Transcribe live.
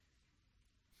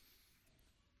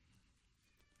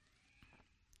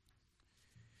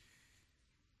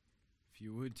If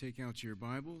you would take out your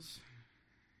Bibles,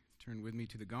 turn with me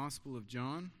to the Gospel of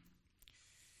John.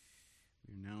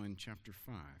 We're now in chapter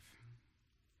 5.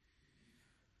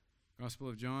 Gospel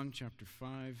of John, chapter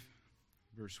 5,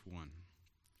 verse 1.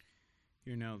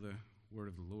 Hear now the word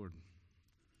of the Lord.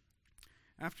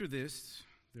 After this,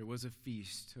 there was a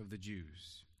feast of the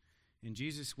Jews, and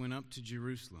Jesus went up to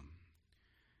Jerusalem.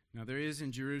 Now there is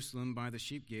in Jerusalem by the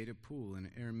sheep gate a pool in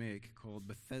Aramaic called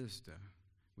Bethesda,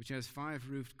 which has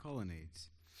 5 roofed colonnades.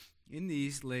 In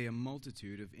these lay a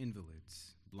multitude of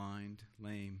invalids, blind,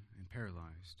 lame, and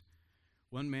paralyzed.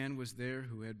 One man was there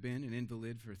who had been an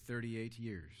invalid for 38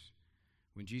 years.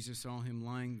 When Jesus saw him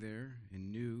lying there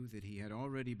and knew that he had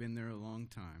already been there a long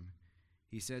time,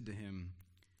 he said to him,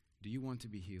 "Do you want to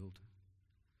be healed?"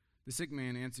 The sick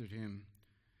man answered him,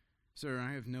 "Sir,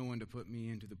 I have no one to put me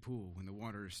into the pool when the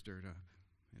water is stirred up,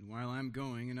 and while I am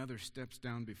going, another steps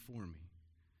down before me."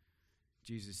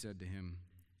 Jesus said to him,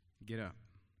 "Get up,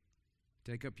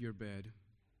 take up your bed,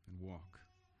 and walk."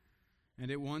 And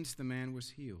at once the man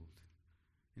was healed,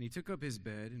 and he took up his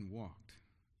bed and walked.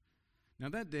 Now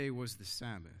that day was the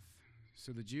Sabbath.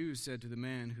 So the Jews said to the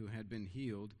man who had been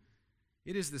healed,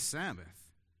 "It is the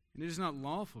Sabbath, and it is not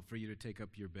lawful for you to take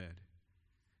up your bed."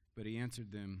 But he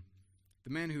answered them, "The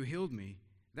man who healed me,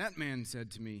 that man said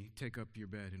to me, 'Take up your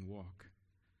bed and walk.'"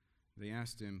 They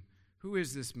asked him, "Who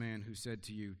is this man who said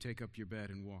to you, 'Take up your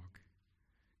bed and walk'?"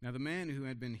 Now the man who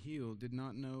had been healed did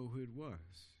not know who it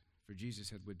was, for Jesus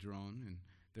had withdrawn, and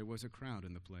there was a crowd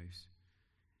in the place.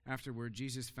 Afterward,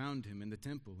 Jesus found him in the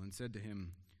temple and said to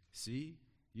him, "See,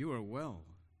 you are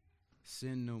well.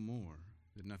 Sin no more,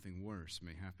 that nothing worse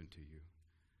may happen to you."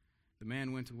 The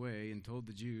man went away and told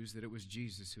the Jews that it was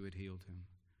Jesus who had healed him.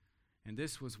 And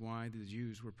this was why the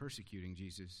Jews were persecuting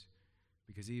Jesus,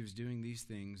 because he was doing these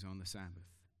things on the Sabbath.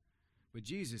 But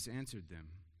Jesus answered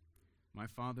them, "My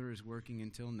Father is working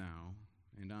until now,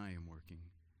 and I am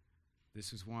working."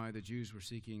 This is why the Jews were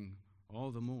seeking all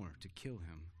the more to kill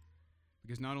him,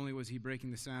 because not only was he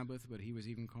breaking the Sabbath, but he was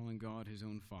even calling God his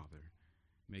own Father,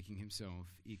 making himself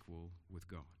equal with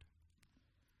God.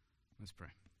 Let's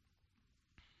pray.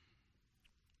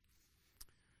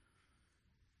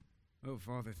 Oh,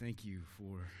 Father, thank you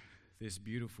for this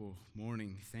beautiful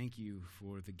morning. Thank you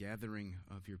for the gathering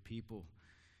of your people.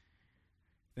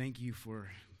 Thank you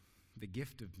for the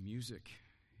gift of music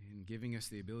and giving us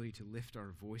the ability to lift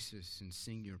our voices and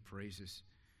sing your praises.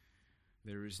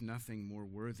 There is nothing more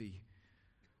worthy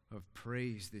of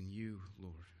praise than you,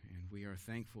 Lord, and we are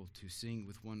thankful to sing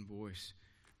with one voice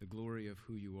the glory of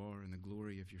who you are and the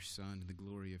glory of your Son and the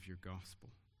glory of your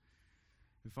gospel.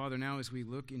 And Father, now as we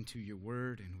look into your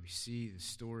word and we see the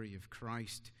story of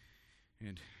Christ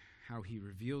and how he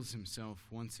reveals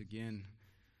himself once again,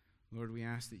 Lord, we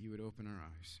ask that you would open our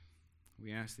eyes.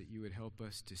 We ask that you would help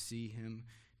us to see him,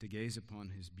 to gaze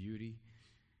upon his beauty,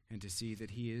 and to see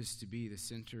that he is to be the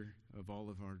center of all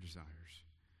of our desires,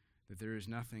 that there is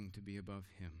nothing to be above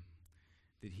him,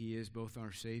 that he is both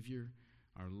our Savior,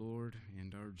 our Lord,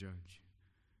 and our Judge.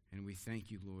 And we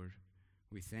thank you, Lord.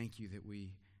 We thank you that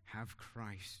we have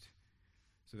Christ,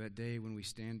 so that day when we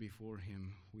stand before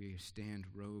him, we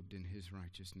stand robed in his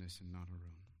righteousness and not our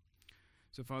own.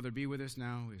 So, Father, be with us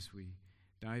now as we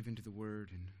dive into the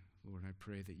word, and Lord, I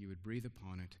pray that you would breathe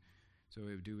upon it so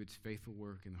it would do its faithful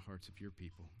work in the hearts of your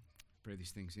people. I pray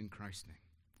these things in Christ's name.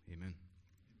 Amen.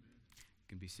 You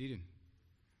can be seated.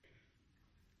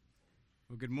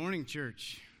 Well, good morning,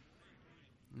 church.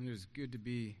 It is good to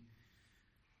be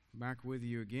back with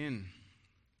you again.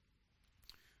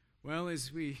 Well,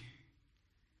 as we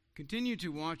continue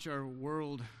to watch our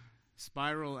world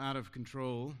spiral out of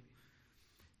control,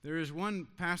 there is one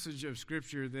passage of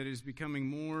Scripture that is becoming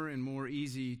more and more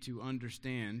easy to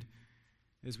understand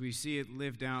as we see it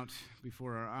lived out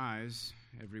before our eyes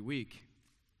every week.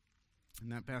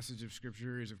 And that passage of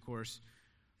Scripture is, of course,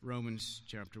 Romans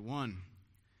chapter 1.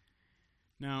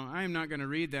 Now, I am not going to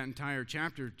read that entire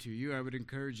chapter to you. I would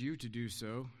encourage you to do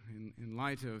so in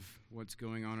light of what's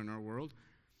going on in our world.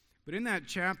 But in that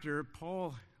chapter,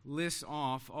 Paul lists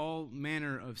off all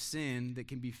manner of sin that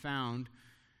can be found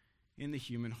in the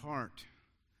human heart.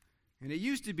 And it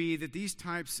used to be that these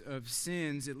types of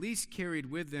sins at least carried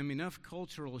with them enough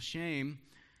cultural shame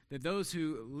that those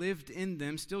who lived in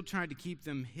them still tried to keep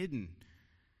them hidden.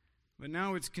 But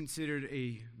now it's considered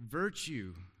a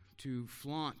virtue to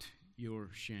flaunt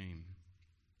your shame.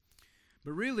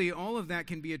 But really, all of that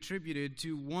can be attributed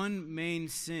to one main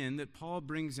sin that Paul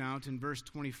brings out in verse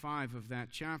 25 of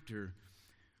that chapter,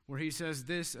 where he says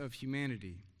this of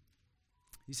humanity.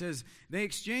 He says, "They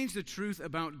exchanged the truth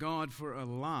about God for a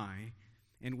lie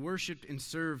and worshipped and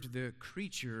served the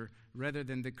creature rather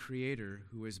than the Creator,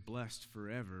 who is blessed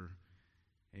forever.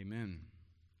 Amen.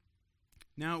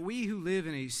 Now, we who live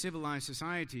in a civilized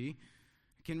society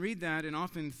can read that and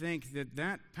often think that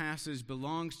that passage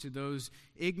belongs to those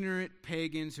ignorant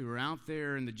pagans who are out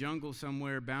there in the jungle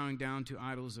somewhere bowing down to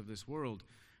idols of this world.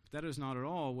 But that is not at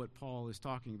all what Paul is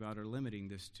talking about or limiting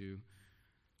this to.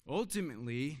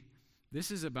 Ultimately,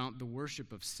 this is about the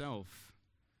worship of self.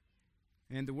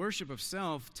 And the worship of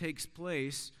self takes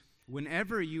place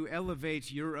whenever you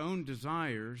elevate your own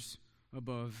desires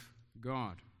above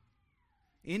God.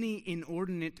 Any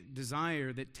inordinate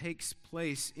desire that takes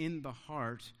place in the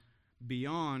heart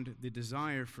beyond the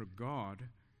desire for God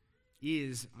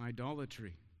is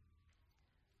idolatry.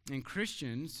 And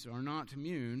Christians are not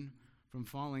immune from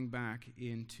falling back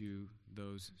into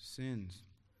those sins.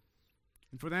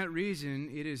 And for that reason,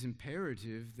 it is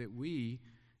imperative that we,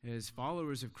 as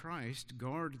followers of Christ,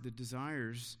 guard the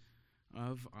desires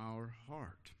of our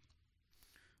heart.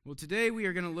 Well, today we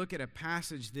are going to look at a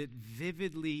passage that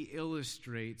vividly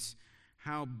illustrates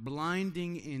how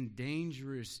blinding and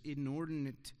dangerous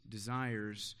inordinate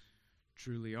desires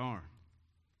truly are.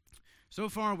 So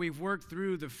far, we've worked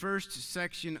through the first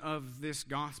section of this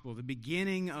gospel, the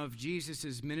beginning of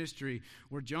Jesus' ministry,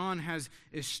 where John has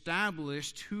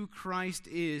established who Christ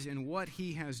is and what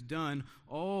he has done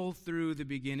all through the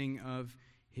beginning of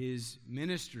his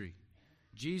ministry.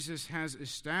 Jesus has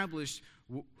established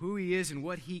who he is and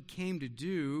what he came to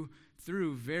do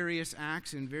through various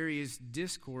acts and various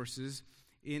discourses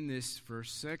in this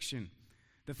first section.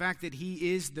 The fact that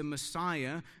he is the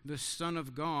Messiah, the Son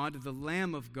of God, the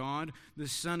Lamb of God, the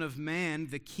Son of Man,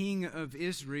 the King of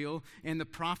Israel, and the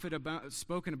prophet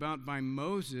spoken about by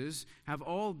Moses have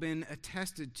all been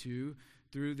attested to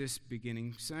through this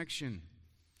beginning section.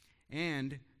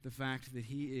 And the fact that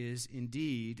he is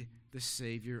indeed the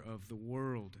Savior of the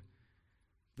world,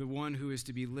 the one who is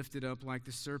to be lifted up like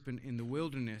the serpent in the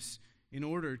wilderness in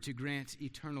order to grant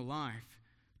eternal life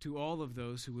to all of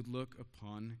those who would look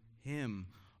upon him.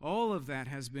 All of that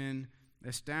has been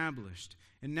established.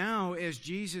 And now, as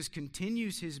Jesus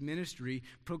continues his ministry,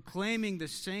 proclaiming the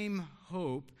same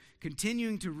hope,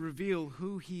 continuing to reveal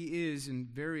who he is in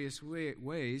various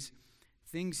ways,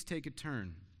 things take a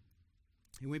turn.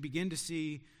 And we begin to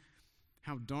see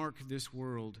how dark this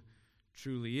world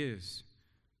truly is.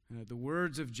 The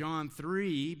words of John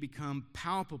 3 become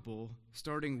palpable,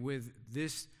 starting with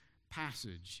this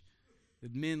passage,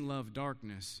 that men love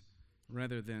darkness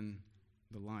rather than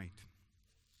the light.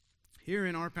 Here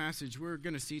in our passage, we're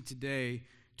going to see today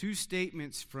two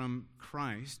statements from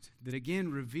Christ that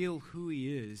again reveal who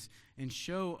he is and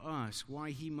show us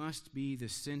why he must be the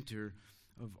center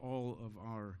of all of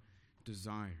our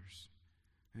desires.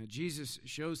 Jesus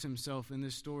shows himself in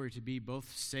this story to be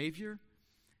both Savior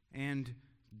and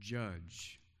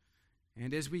Judge.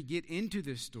 And as we get into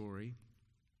this story,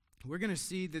 we're going to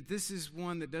see that this is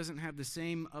one that doesn't have the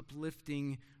same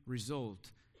uplifting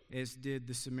result as did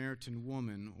the Samaritan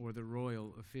woman or the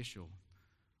royal official.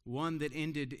 One that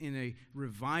ended in a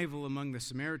revival among the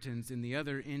Samaritans, and the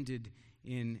other ended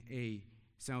in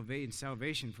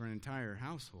salvation for an entire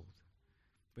household.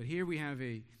 But here we have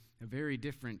a very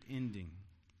different ending.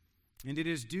 And it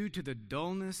is due to the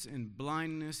dullness and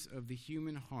blindness of the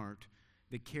human heart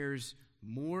that cares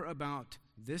more about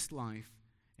this life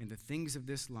and the things of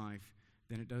this life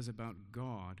than it does about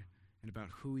God and about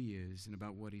who he is and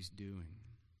about what he's doing.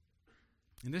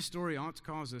 And this story ought to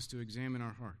cause us to examine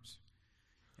our hearts.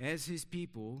 As his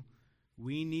people,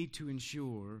 we need to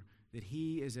ensure that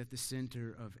he is at the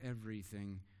center of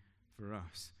everything for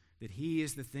us, that he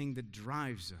is the thing that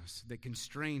drives us, that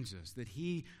constrains us, that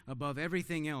he, above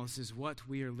everything else, is what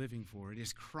we are living for. It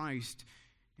is Christ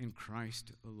and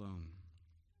Christ alone.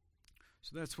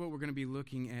 So that's what we're going to be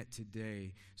looking at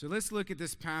today. So let's look at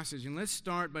this passage, and let's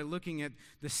start by looking at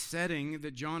the setting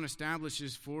that John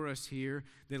establishes for us here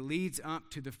that leads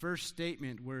up to the first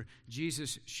statement where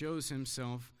Jesus shows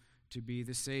himself to be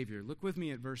the Savior. Look with me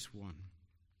at verse 1.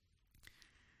 It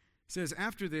says,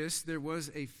 "After this, there was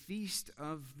a feast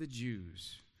of the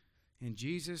Jews, and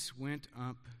Jesus went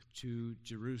up to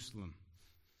Jerusalem."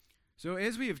 So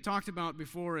as we have talked about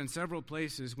before in several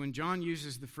places, when John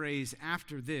uses the phrase,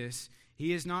 "after this,"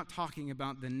 he is not talking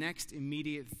about the next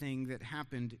immediate thing that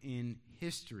happened in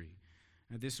history.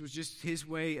 This was just his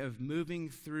way of moving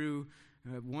through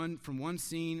from one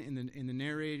scene in the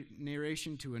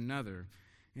narration to another.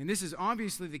 And this is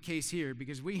obviously the case here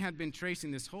because we had been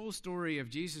tracing this whole story of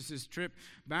Jesus' trip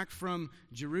back from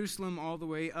Jerusalem all the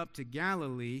way up to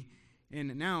Galilee,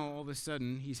 and now all of a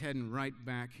sudden he's heading right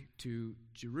back to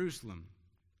Jerusalem.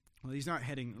 Well, he's not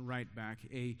heading right back.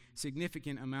 A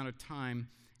significant amount of time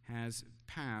has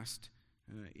passed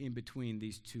in between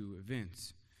these two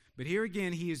events. But here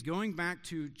again, he is going back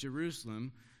to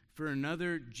Jerusalem for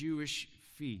another Jewish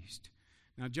feast.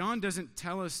 Now, John doesn't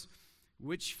tell us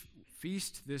which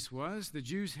feast this was. The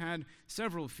Jews had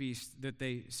several feasts that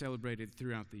they celebrated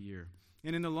throughout the year.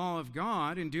 And in the law of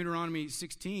God, in Deuteronomy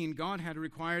 16, God had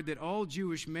required that all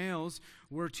Jewish males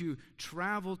were to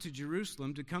travel to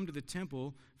Jerusalem to come to the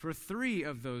temple for 3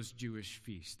 of those Jewish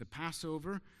feasts: the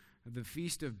Passover, the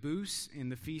Feast of Booths,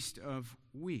 and the Feast of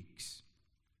Weeks.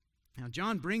 Now,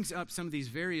 John brings up some of these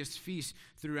various feasts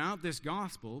throughout this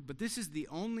gospel, but this is the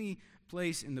only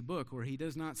place in the book where he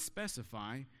does not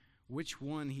specify which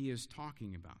one he is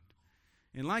talking about.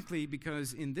 And likely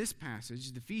because in this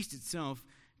passage, the feast itself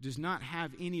does not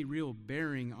have any real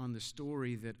bearing on the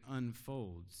story that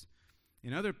unfolds.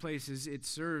 In other places, it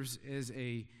serves as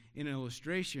an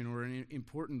illustration or an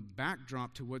important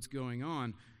backdrop to what's going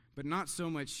on, but not so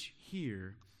much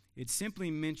here. It's simply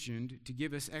mentioned to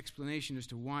give us explanation as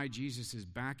to why Jesus is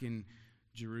back in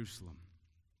Jerusalem.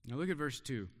 Now look at verse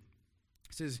 2.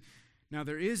 It says, "Now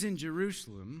there is in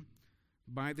Jerusalem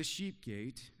by the sheep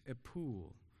gate a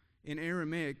pool, in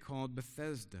Aramaic called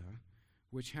Bethesda,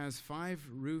 which has 5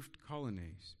 roofed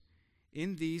colonnades.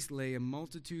 In these lay a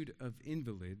multitude of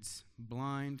invalids,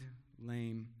 blind,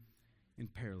 lame,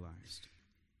 and paralyzed."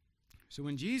 So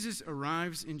when Jesus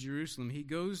arrives in Jerusalem, he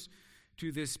goes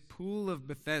to this pool of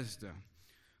Bethesda,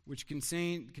 which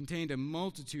contained a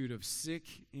multitude of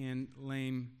sick and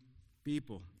lame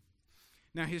people.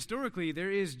 Now, historically,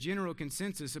 there is general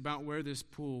consensus about where this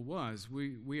pool was.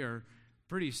 We are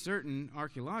pretty certain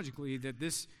archaeologically that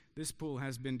this pool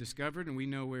has been discovered, and we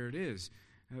know where it is.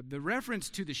 The reference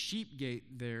to the sheep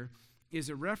gate there is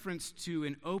a reference to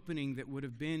an opening that would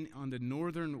have been on the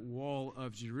northern wall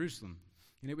of Jerusalem.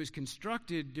 And it was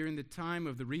constructed during the time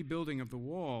of the rebuilding of the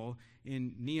wall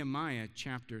in Nehemiah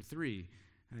chapter 3.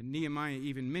 Nehemiah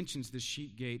even mentions the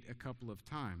sheep gate a couple of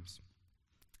times.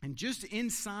 And just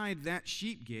inside that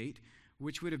sheep gate,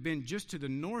 which would have been just to the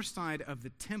north side of the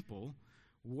temple,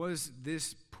 was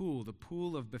this pool, the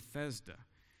pool of Bethesda.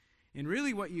 And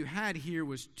really what you had here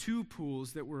was 2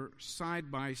 pools that were side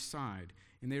by side,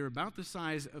 and they were about the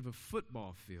size of a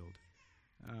football field.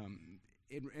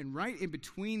 And right in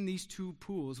between these 2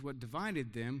 pools, what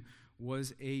divided them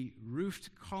was a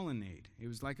roofed colonnade. It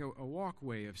was like a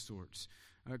walkway of sorts.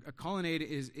 A colonnade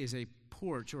is a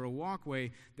porch or a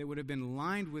walkway that would have been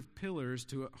lined with pillars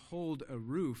to hold a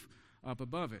roof up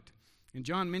above it. And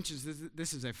John mentions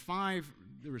this is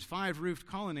there was 5 roofed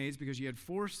colonnades because you had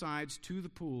 4 sides to the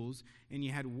pools, and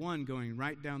you had one going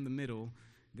right down the middle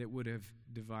that would have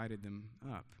divided them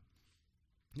up.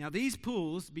 Now, these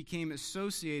pools became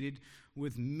associated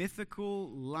with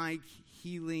mythical-like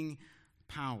healing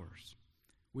powers,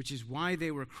 which is why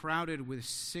they were crowded with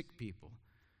sick people.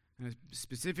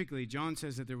 Specifically, John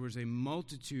says that there was a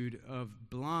multitude of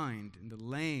blind and the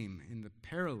lame and the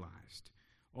paralyzed,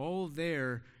 all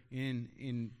there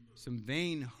in some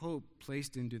vain hope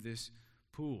placed into this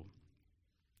pool.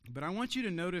 But I want you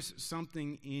to notice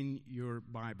something in your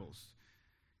Bibles,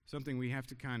 something we have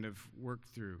to kind of work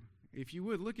through. If you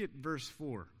would, look at verse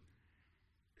 4.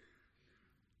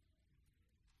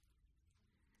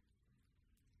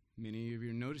 Many of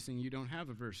you are noticing you don't have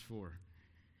a verse 4.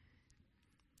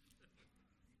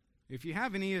 If you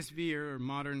have an ESV or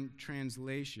modern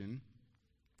translation,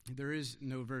 there is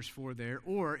no verse 4 there,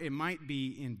 or it might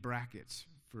be in brackets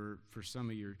for some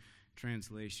of your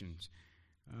translations.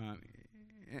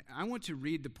 I want to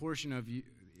read the portion of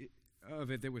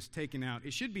it that was taken out.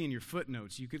 It should be in your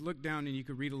footnotes. You could look down and you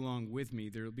could read along with me.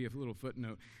 There will be a little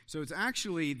footnote. So it's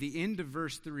actually the end of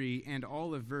verse 3 and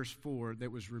all of verse 4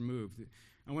 that was removed.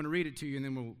 I want to read it to you, and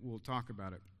then we'll talk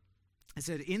about it. It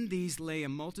said, "In these lay a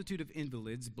multitude of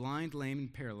invalids, blind, lame,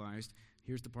 and paralyzed."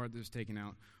 Here's the part that was taken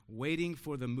out. "Waiting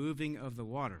for the moving of the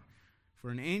water. For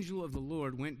an angel of the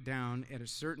Lord went down at a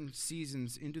certain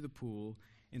seasons into the pool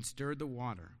and stirred the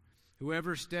water.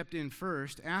 Whoever stepped in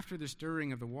first after the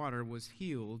stirring of the water was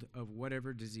healed of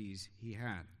whatever disease he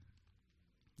had."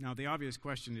 Now, the obvious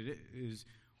question is,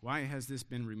 why has this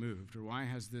been removed, or why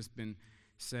has this been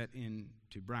set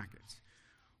into brackets?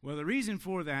 Well, the reason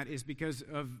for that is because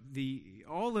of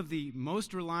all of the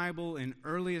most reliable and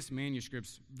earliest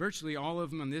manuscripts, virtually all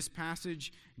of them on this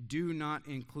passage, do not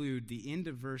include the end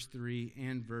of verse 3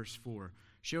 and verse 4,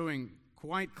 showing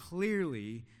quite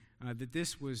clearly that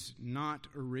this was not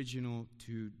original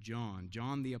to John.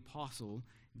 John the Apostle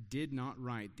did not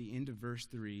write the end of verse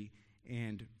 3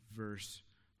 and verse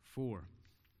 4.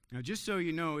 Now, just so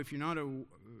you know, if you're not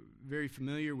very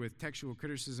familiar with textual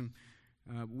criticism,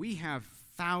 We have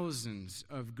thousands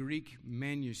of Greek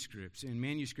manuscripts and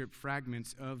manuscript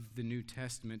fragments of the New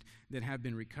Testament that have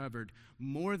been recovered,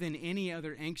 more than any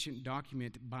other ancient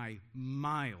document by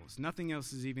miles. Nothing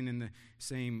else is even in the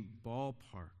same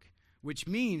ballpark, which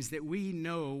means that we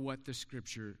know what the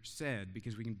Scripture said,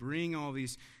 because we can bring all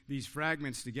these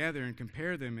fragments together and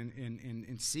compare them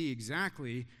and see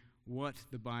exactly what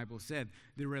the Bible said.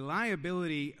 The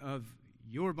reliability of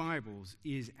your Bibles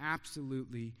is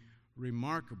absolutely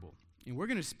remarkable. And we're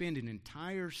going to spend an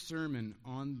entire sermon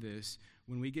on this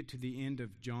when we get to the end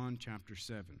of John chapter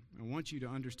 7. I want you to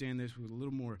understand this with a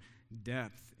little more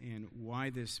depth and why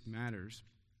this matters.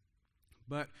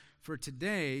 But for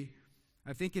today,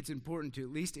 I think it's important to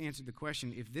at least answer the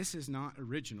question, if this is not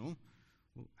original,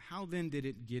 well, how then did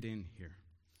it get in here?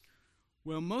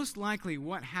 Well, most likely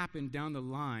what happened down the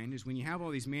line is when you have all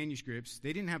these manuscripts,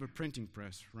 they didn't have a printing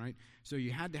press, right? So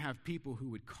you had to have people who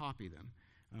would copy them.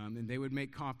 And they would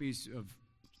make copies of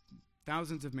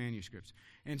thousands of manuscripts.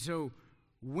 And so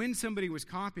when somebody was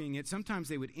copying it, sometimes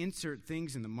they would insert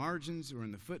things in the margins or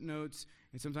in the footnotes,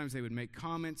 and sometimes they would make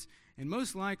comments. And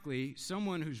most likely,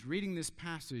 someone who's reading this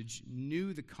passage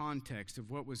knew the context of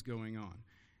what was going on.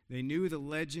 They knew the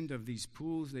legend of these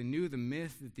pools. They knew the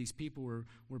myth that these people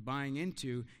were buying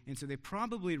into. And so they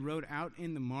probably wrote out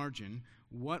in the margin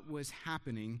what was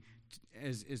happening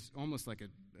as almost like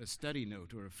a study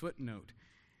note or a footnote.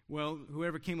 Well,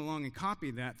 whoever came along and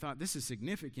copied that thought this is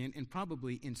significant and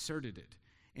probably inserted it.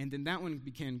 And then that one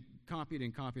became copied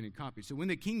and copied and copied. So when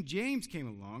the King James came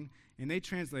along and they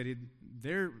translated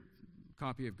their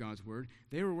copy of God's Word,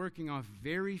 they were working off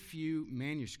very few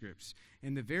manuscripts.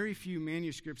 And the very few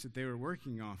manuscripts that they were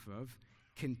working off of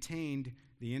contained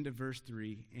the end of verse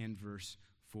 3 and verse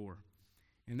 4.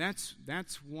 And that's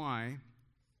why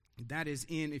that is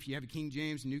in, if you have a King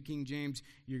James, New King James,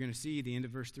 you're going to see the end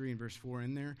of verse 3 and verse 4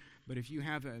 in there. But if you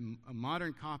have a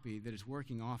modern copy that is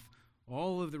working off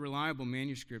all of the reliable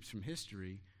manuscripts from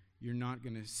history, you're not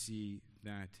going to see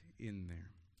that in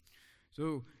there.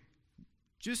 So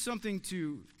just something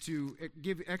to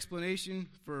give explanation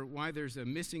for why there's a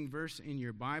missing verse in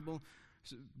your Bible.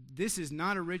 So this is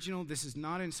not original, this is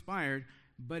not inspired,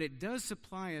 but it does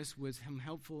supply us with some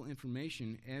helpful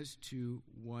information as to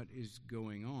what is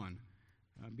going on.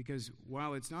 Because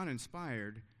while it's not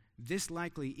inspired, this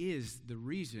likely is the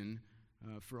reason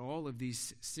for all of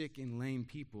these sick and lame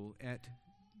people at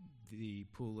the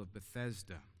pool of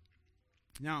Bethesda.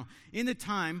 Now, in the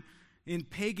time, in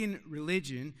pagan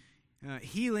religion,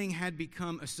 healing had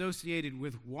become associated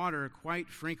with water quite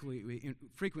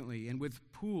frequently and with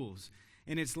pools.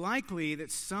 And it's likely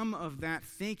that some of that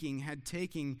thinking had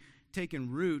taken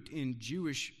root in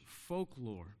Jewish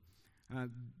folklore.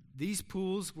 These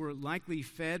pools were likely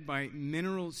fed by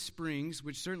mineral springs,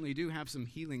 which certainly do have some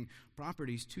healing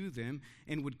properties to them,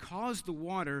 and would cause the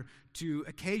water to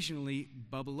occasionally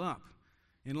bubble up.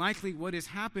 And likely what has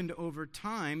happened over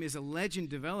time is a legend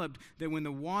developed that when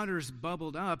the waters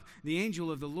bubbled up, the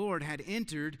angel of the Lord had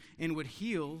entered and would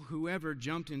heal whoever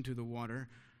jumped into the water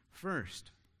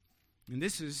first. And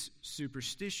this is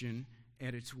superstition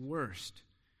at its worst.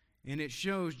 And it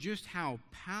shows just how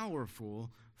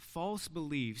powerful false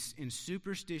beliefs and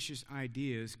superstitious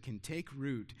ideas can take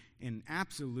root and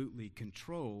absolutely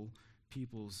control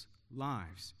people's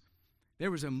lives.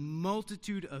 There was a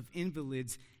multitude of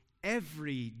invalids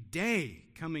every day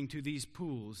coming to these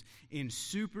pools in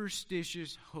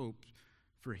superstitious hope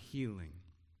for healing.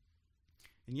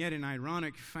 And yet, in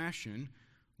ironic fashion,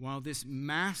 while this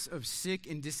mass of sick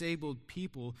and disabled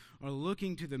people are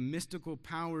looking to the mystical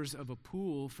powers of a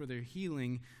pool for their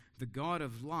healing, the God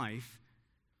of life,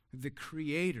 the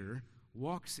Creator,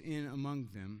 walks in among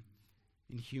them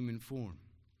in human form.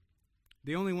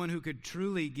 The only one who could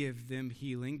truly give them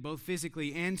healing, both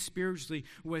physically and spiritually,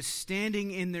 was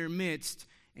standing in their midst,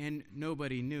 and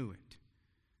nobody knew it.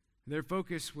 Their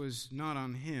focus was not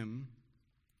on him,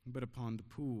 but upon the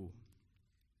pool.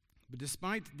 But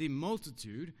despite the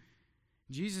multitude,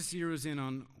 Jesus zeroes in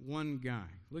on one guy.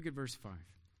 Look at verse 5. It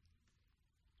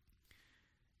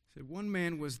said, one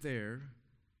man was there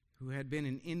who had been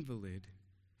an invalid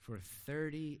for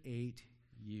 38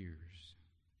 years.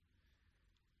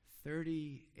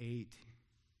 38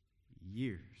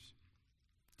 years.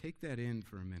 Take that in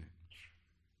for a minute.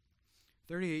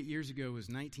 38 years ago was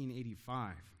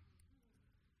 1985.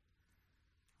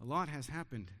 A lot has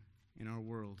happened in our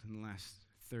world in the last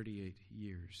 38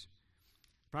 years.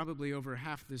 Probably over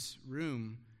half this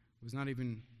room was not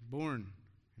even born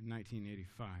in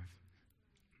 1985.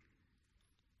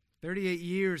 38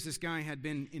 years this guy had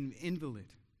been an invalid.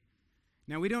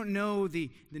 Now, we don't know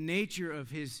the nature of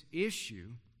his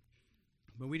issue,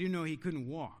 but we do know he couldn't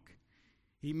walk.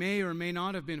 He may or may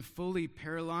not have been fully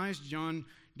paralyzed. John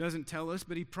doesn't tell us,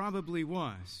 but he probably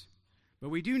was. But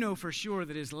we do know for sure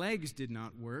that his legs did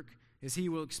not work. As he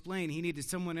will explain, he needed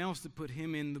someone else to put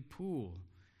him in the pool.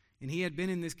 And he had been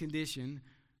in this condition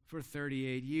for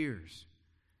 38 years.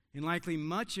 And likely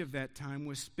much of that time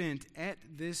was spent at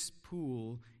this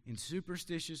pool in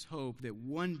superstitious hope that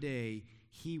one day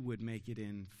he would make it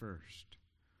in first.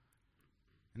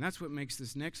 And that's what makes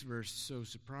this next verse so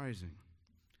surprising.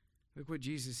 Look what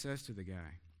Jesus says to the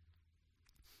guy.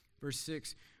 Verse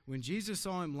 6, when Jesus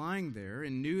saw him lying there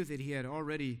and knew that he had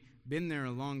already been there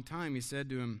a long time, he said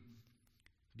to him,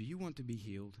 "Do you want to be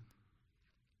healed?"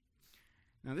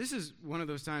 Now, this is one of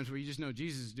those times where you just know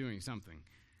Jesus is doing something.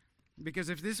 Because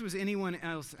if this was anyone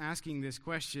else asking this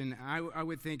question, I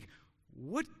would think,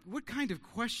 what kind of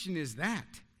question is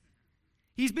that?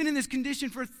 He's been in this condition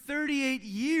for 38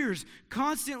 years,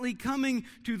 constantly coming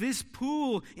to this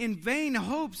pool in vain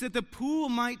hopes that the pool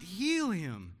might heal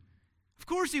him. Of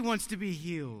course he wants to be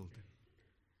healed.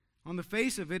 On the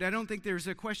face of it, I don't think there's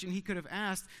a question he could have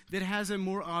asked that has a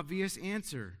more obvious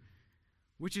answer,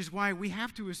 which is why we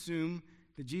have to assume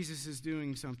that Jesus is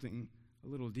doing something a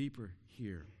little deeper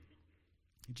here.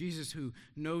 Jesus, who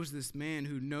knows this man,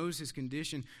 who knows his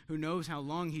condition, who knows how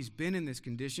long he's been in this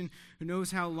condition, who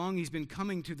knows how long he's been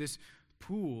coming to this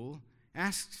pool,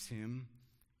 asks him,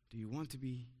 "Do you want to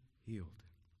be healed?"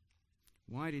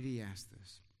 Why did he ask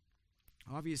this?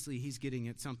 Obviously, he's getting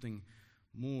at something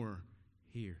more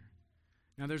here.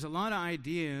 Now, there's a lot of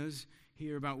ideas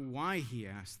here about why he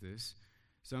asked this.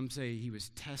 Some say he was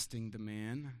testing the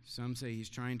man. Some say he's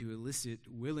trying to elicit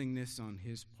willingness on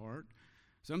his part.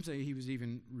 Some say he was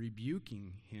even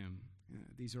rebuking him.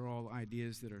 These are all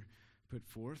ideas that are put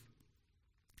forth.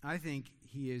 I think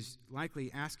he is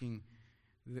likely asking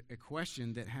a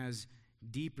question that has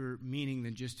deeper meaning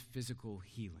than just physical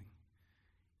healing.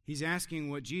 He's asking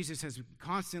what Jesus has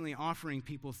constantly offering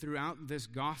people throughout this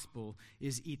gospel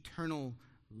is eternal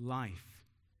life.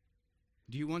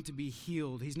 Do you want to be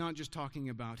healed? He's not just talking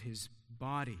about his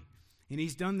body. And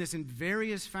he's done this in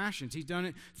various fashions. He's done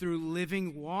it through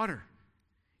living water.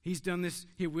 He's done this,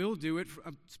 he will do it,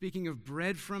 speaking of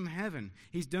bread from heaven.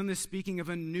 He's done this speaking of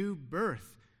a new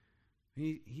birth.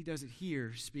 He does it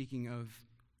here, speaking of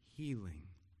healing.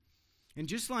 And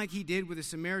just like he did with the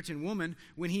Samaritan woman,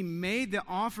 when he made the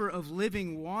offer of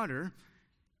living water,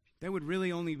 that would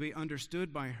really only be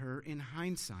understood by her in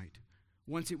hindsight,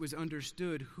 once it was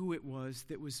understood who it was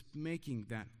that was making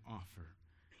that offer.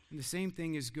 And the same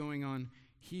thing is going on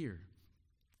here.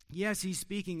 Yes, he's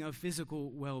speaking of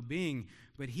physical well-being,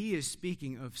 but he is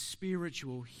speaking of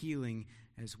spiritual healing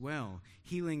as well,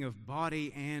 healing of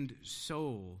body and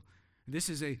soul. This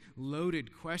is a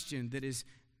loaded question that is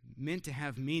meant to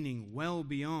have meaning well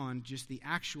beyond just the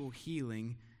actual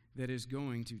healing that is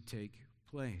going to take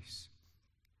place.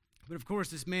 But of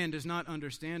course, this man does not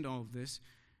understand all of this,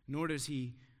 nor does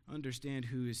he understand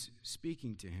who is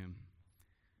speaking to him.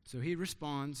 So he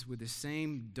responds with the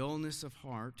same dullness of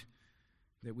heart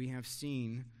that we have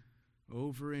seen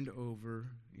over and over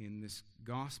in this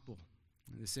gospel,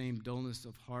 the same dullness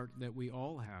of heart that we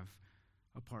all have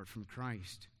apart from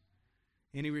Christ.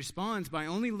 And he responds by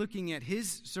only looking at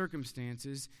his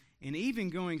circumstances and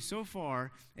even going so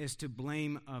far as to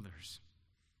blame others.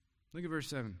 Look at verse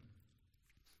 7.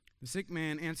 The sick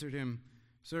man answered him,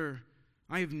 "Sir,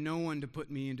 I have no one to put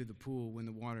me into the pool when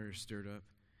the water is stirred up,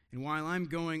 and while I'm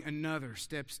going, another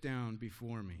steps down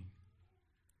before me."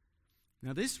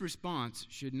 Now, this response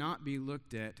should not be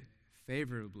looked at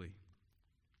favorably.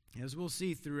 As we'll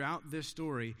see throughout this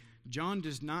story, John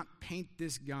does not paint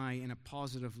this guy in a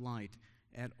positive light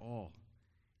at all.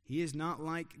 He is not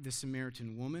like the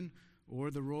Samaritan woman or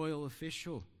the royal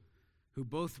official, who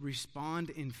both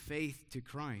respond in faith to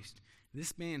Christ.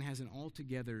 This man has an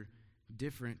altogether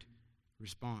different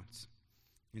response.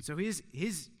 And so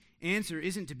his answer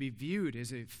isn't to be viewed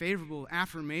as a favorable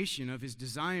affirmation of his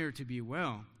desire to be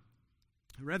well.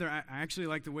 Rather, I actually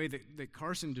like the way that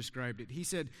Carson described it. He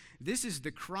said, "This is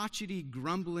the crotchety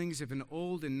grumblings of an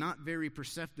old and not very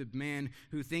perceptive man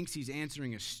who thinks he's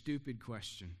answering a stupid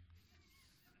question."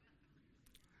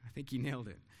 I think he nailed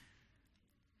it.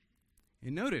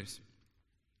 And notice,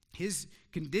 his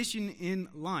condition in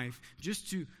life, just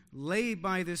to lay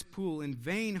by this pool in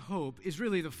vain hope, is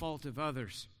really the fault of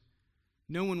others.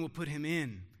 No one will put him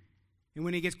in. And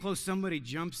when he gets close, somebody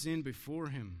jumps in before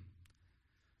him.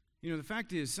 You know, the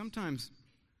fact is, sometimes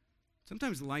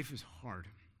life is hard.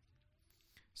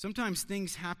 Sometimes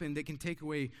things happen that can take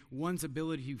away one's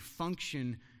ability to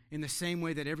function in the same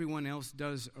way that everyone else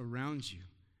does around you.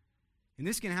 And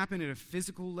this can happen at a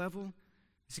physical level.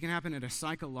 This can happen at a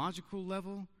psychological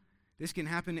level. This can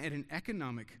happen at an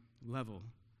economic level.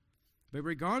 But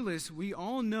regardless, we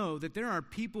all know that there are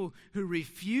people who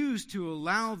refuse to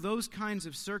allow those kinds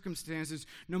of circumstances,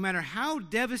 no matter how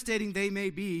devastating they may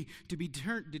be, to be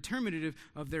determinative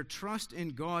of their trust in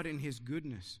God and His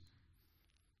goodness.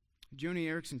 Joni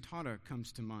Eareckson Tada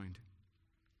comes to mind.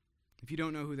 If you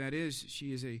don't know who that is,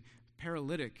 she is a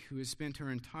paralytic who has spent her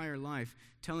entire life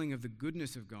telling of the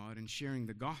goodness of God and sharing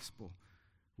the gospel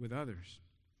with others.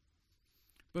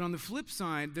 But on the flip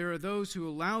side, there are those who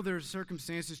allow their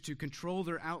circumstances to control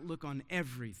their outlook on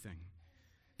everything.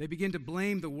 They begin to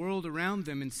blame the world around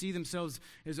them and see themselves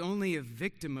as only a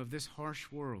victim of this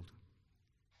harsh world.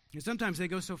 And sometimes they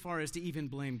go so far as to even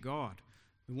blame God,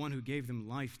 the one who gave them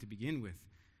life to begin with.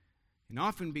 And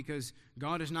often because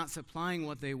God is not supplying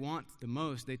what they want the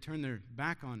most, they turn their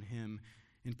back on Him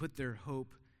and put their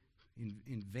hope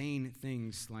in vain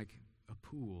things like a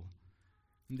pool.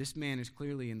 And this man is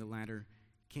clearly in the latter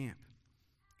camp.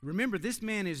 Remember, this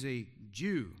man is a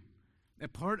Jew, a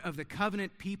part of the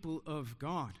covenant people of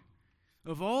God.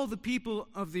 Of all the people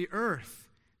of the earth,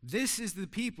 this is the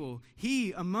people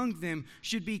he among them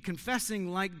should be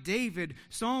confessing like David,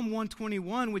 Psalm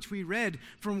 121, which we read,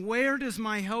 "From where does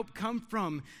my help come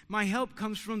from? My help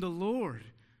comes from the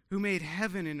Lord, who made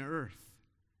heaven and earth."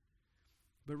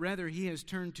 But rather, he has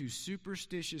turned to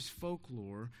superstitious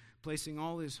folklore, placing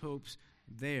all his hopes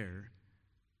there.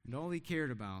 And all he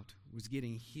cared about was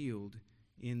getting healed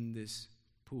in this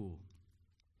pool.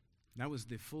 That was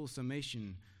the full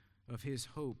summation of his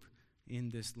hope in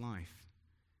this life.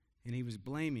 And he was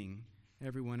blaming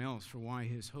everyone else for why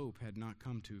his hope had not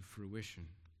come to fruition.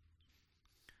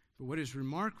 But what is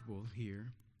remarkable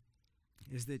here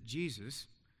is that Jesus,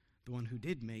 the one who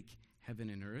did make heaven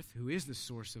and earth, who is the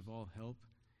source of all help,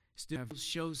 still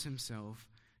shows himself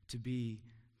to be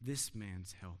this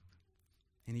man's help.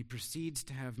 And he proceeds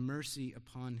to have mercy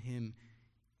upon him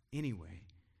anyway,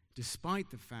 despite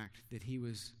the fact that he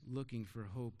was looking for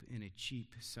hope in a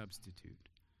cheap substitute.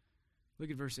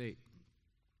 Look at verse 8.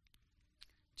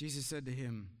 Jesus said to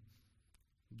him,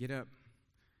 "Get up,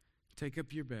 take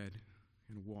up your bed,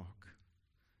 and walk."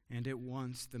 And at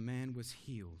once the man was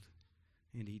healed,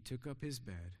 and he took up his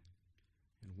bed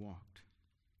and walked.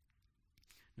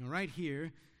 Now right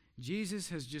here, Jesus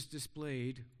has just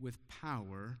displayed with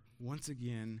power, once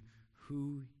again,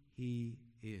 who he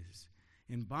is.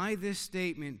 And by this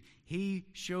statement, he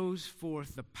shows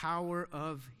forth the power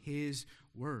of his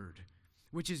word,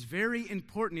 which is very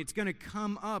important. It's going to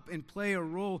come up and play a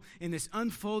role in this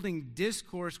unfolding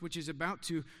discourse which is about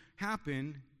to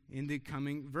happen in the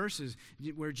coming verses,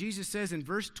 where Jesus says in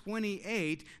verse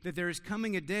 28 that there is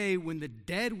coming a day when the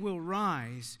dead will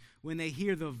rise when they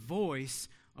hear the voice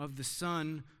of the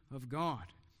Son of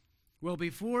God. Well,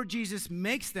 before Jesus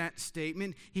makes that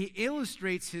statement, he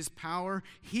illustrates his power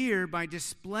here by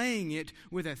displaying it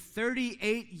with a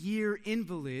 38-year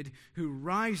invalid who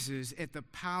rises at the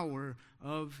power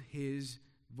of his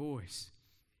voice,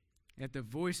 at the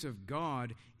voice of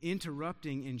God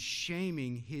interrupting and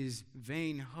shaming his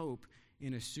vain hope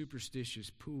in a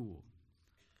superstitious pool.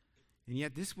 And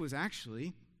yet this was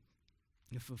actually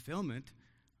the fulfillment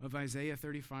of Isaiah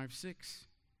 35:6.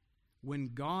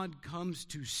 When God comes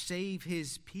to save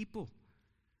his people.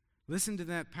 Listen to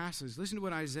that passage. Listen to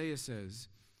what Isaiah says.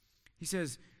 He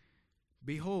says,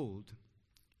 "Behold,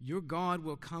 your God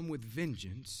will come with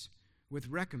vengeance, with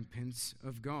recompense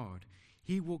of God.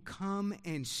 He will come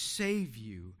and save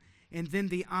you. And then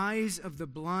the eyes of the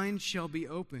blind shall be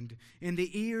opened, and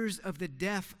the ears of the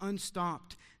deaf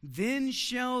unstopped. Then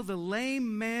shall the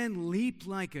lame man leap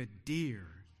like a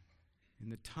deer,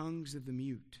 and the tongues of the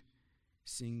mute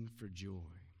sing for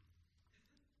joy."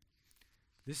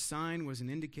 This sign was an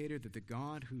indicator that the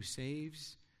God who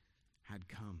saves had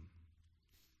come.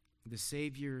 The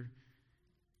Savior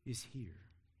is here.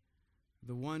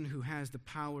 The one who has the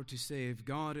power to save,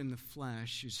 God in the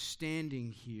flesh, is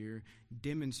standing here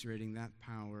demonstrating that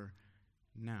power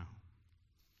now.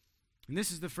 And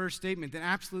this is the first statement that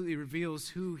absolutely reveals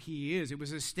who he is. It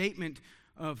was a statement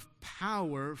of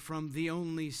power from the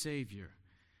only Savior.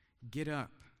 Get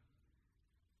up.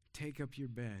 Take up your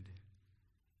bed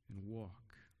and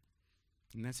walk.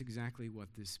 And that's exactly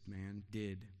what this man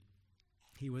did.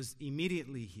 He was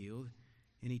immediately healed,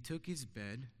 and he took his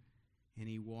bed and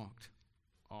he walked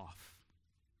off.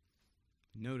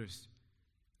 Notice,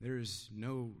 there is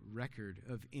no record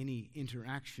of any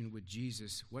interaction with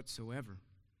Jesus whatsoever.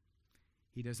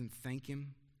 He doesn't thank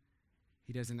him.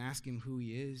 He doesn't ask him who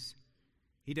he is.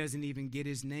 He doesn't even get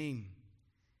his name.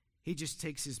 He just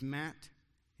takes his mat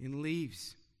and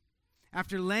leaves.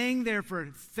 After laying there for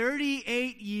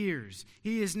 38 years,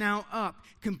 he is now up,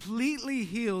 completely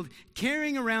healed,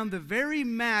 carrying around the very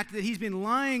mat that he's been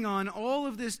lying on all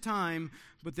of this time,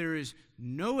 but there is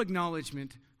no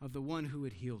acknowledgement of the one who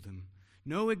had healed him.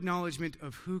 No acknowledgement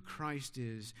of who Christ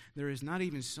is. There is not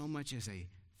even so much as a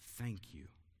thank you.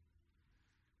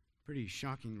 Pretty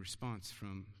shocking response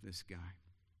from this guy.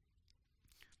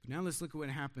 But now let's look at what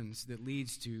happens that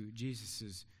leads to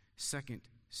Jesus' second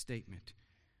statement,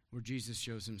 where Jesus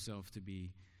shows himself to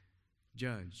be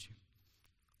judge.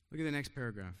 Look at the next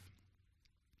paragraph.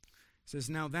 It says,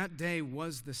 "Now that day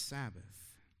was the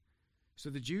Sabbath. So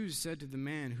the Jews said to the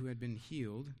man who had been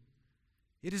healed,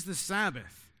 'It is the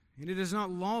Sabbath, and it is not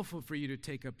lawful for you to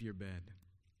take up your bed.'"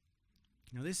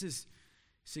 Now this is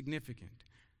significant.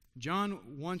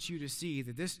 John wants you to see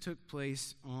that this took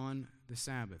place on the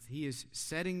Sabbath. He is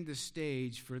setting the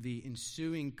stage for the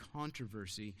ensuing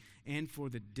controversy and for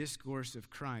the discourse of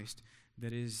Christ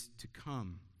that is to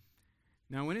come.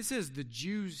 Now, when it says the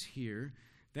Jews here,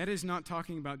 that is not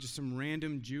talking about just some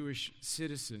random Jewish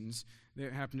citizens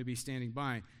that happen to be standing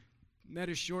by. That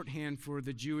is shorthand for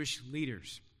the Jewish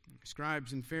leaders,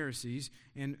 scribes and Pharisees,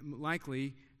 and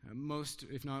likely most,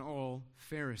 if not all,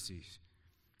 Pharisees.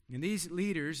 And these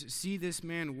leaders see this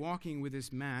man walking with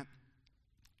this mat,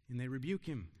 and they rebuke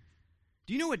him.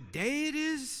 "Do you know what day it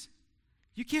is?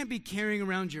 You can't be carrying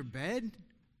around your bed."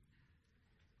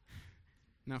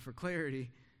 Now, for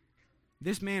clarity,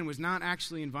 this man was not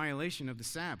actually in violation of the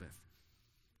Sabbath.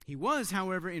 He was,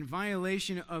 however, in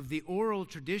violation of the oral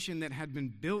tradition that had been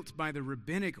built by the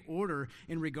rabbinic order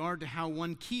in regard to how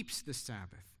one keeps the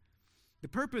Sabbath. The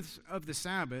purpose of the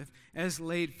Sabbath, as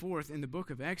laid forth in the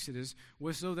book of Exodus,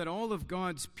 was so that all of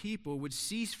God's people would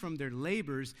cease from their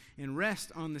labors and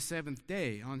rest on the seventh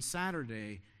day, on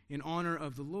Saturday, in honor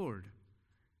of the Lord.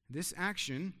 This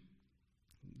action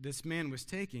this man was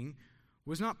taking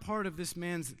was not part of this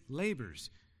man's labors.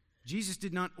 Jesus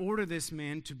did not order this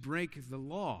man to break the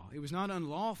law. It was not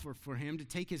unlawful for him to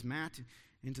take his mat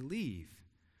and to leave.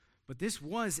 But this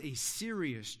was a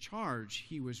serious charge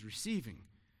he was receiving.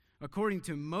 According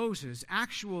to Moses,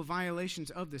 actual violations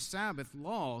of the Sabbath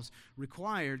laws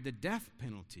required the death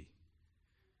penalty.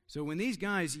 So when these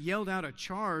guys yelled out a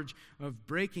charge of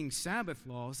breaking Sabbath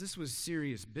laws, this was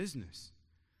serious business.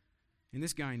 And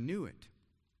this guy knew it.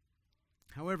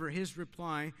 However, his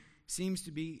reply seems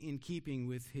to be in keeping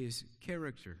with his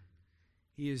character.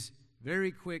 He is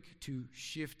very quick to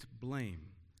shift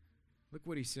blame. Look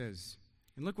what he says.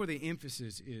 And look where the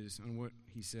emphasis is on what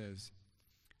he says.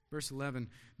 Verse 11,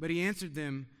 "But he answered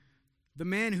them, 'The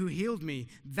man who healed me,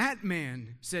 that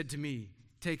man said to me,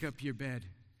 take up your bed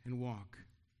and walk.'"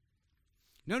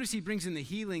 Notice he brings in the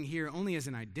healing here only as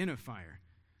an identifier.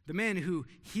 The man who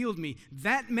healed me,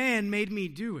 that man made me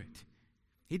do it.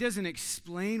 He doesn't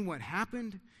explain what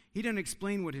happened. He doesn't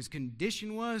explain what his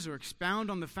condition was or expound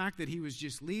on the fact that he was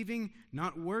just leaving,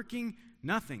 not working,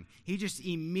 nothing. He just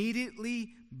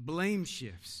immediately blame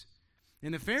shifts.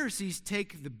 And the Pharisees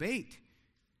take the bait.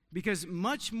 Because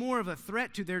much more of a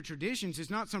threat to their traditions is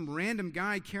not some random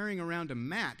guy carrying around a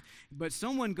mat, but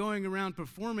someone going around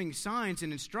performing signs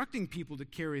and instructing people to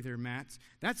carry their mats.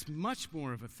 That's much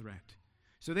more of a threat.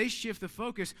 So they shift the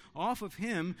focus off of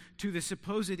him to the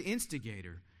supposed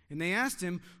instigator. And they asked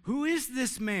him, "Who is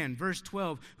this man?" Verse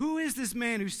 12, "Who is this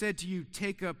man who said to you,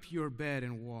 take up your bed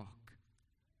and walk?"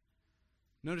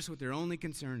 Notice what their only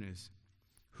concern is.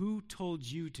 Who told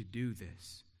you to do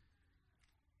this?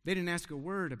 They didn't ask a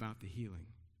word about the healing.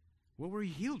 What were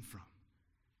you healed from?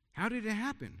 How did it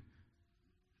happen?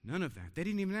 None of that. They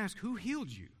didn't even ask, who healed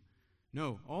you?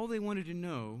 No, all they wanted to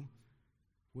know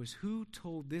was who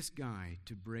told this guy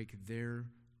to break their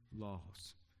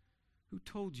laws? Who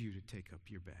told you to take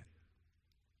up your bed?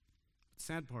 The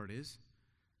sad part is,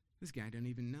 this guy doesn't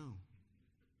even know.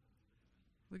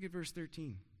 Look at verse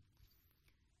 13.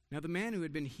 "Now the man who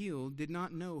had been healed did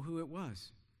not know who it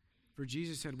was, for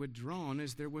Jesus had withdrawn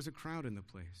as there was a crowd in the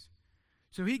place."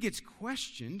 So he gets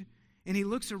questioned, and he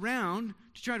looks around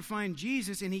to try to find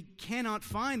Jesus, and he cannot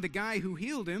find the guy who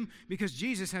healed him because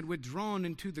Jesus had withdrawn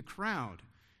into the crowd.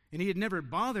 And he had never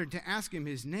bothered to ask him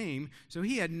his name, so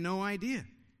he had no idea.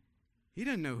 He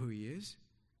doesn't know who he is.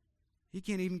 He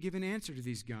can't even give an answer to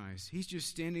these guys. He's just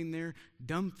standing there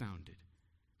dumbfounded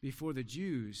before the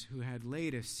Jews who had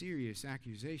laid a serious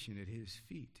accusation at his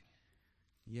feet.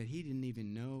 Yet he didn't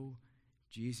even know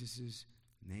Jesus'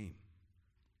 name.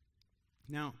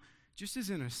 Now, just as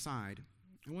an aside,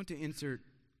 I want to insert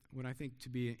what I think to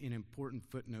be an important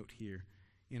footnote here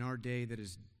in our day that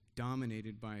is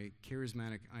dominated by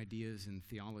charismatic ideas and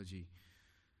theology.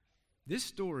 This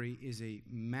story is a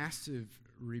massive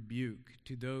rebuke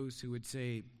to those who would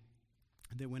say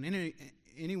that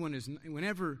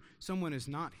whenever someone is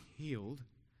not healed,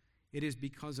 it is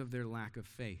because of their lack of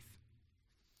faith.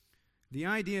 The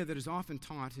idea that is often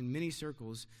taught in many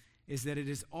circles is that it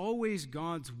is always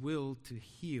God's will to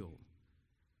heal,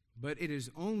 but it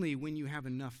is only when you have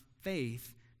enough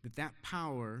faith that that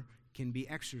power can be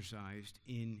exercised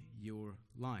in your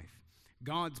life.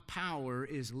 God's power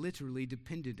is literally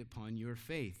dependent upon your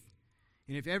faith.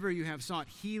 And if ever you have sought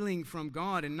healing from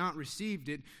God and not received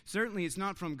it, certainly it's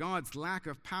not from God's lack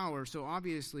of power, so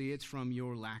obviously it's from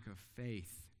your lack of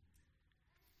faith.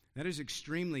 That is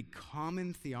extremely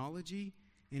common theology,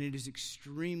 and it is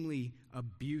extremely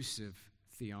abusive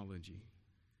theology.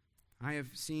 I have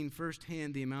seen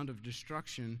firsthand the amount of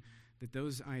destruction that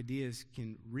those ideas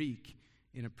can wreak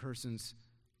in a person's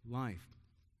life.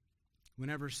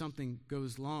 Whenever something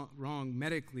goes wrong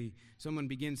medically, someone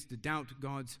begins to doubt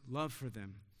God's love for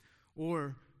them.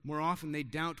 Or, more often, they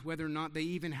doubt whether or not they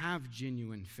even have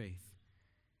genuine faith.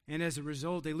 And as a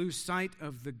result, they lose sight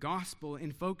of the gospel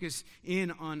and focus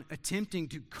in on attempting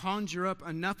to conjure up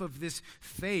enough of this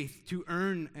faith to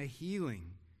earn a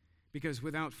healing. Because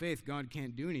without faith, God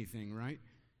can't do anything, right?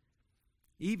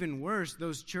 Even worse,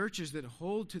 those churches that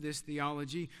hold to this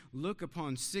theology look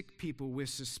upon sick people with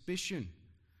suspicion,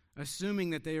 assuming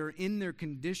that they are in their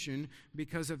condition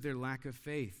because of their lack of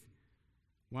faith,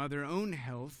 while their own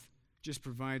health just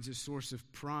provides a source of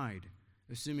pride,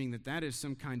 assuming that that is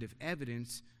some kind of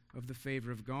evidence of the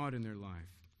favor of God in their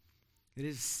life. It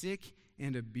is sick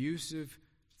and abusive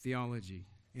theology,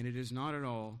 and it is not at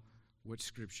all what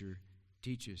Scripture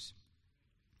teaches.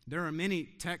 There are many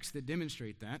texts that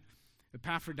demonstrate that.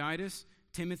 Epaphroditus,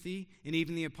 Timothy, and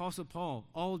even the Apostle Paul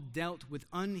all dealt with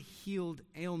unhealed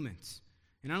ailments.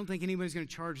 And I don't think anybody's going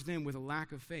to charge them with a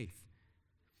lack of faith.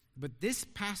 But this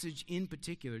passage in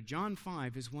particular, John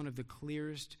 5, is one of the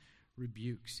clearest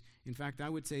rebukes. In fact, I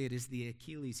would say it is the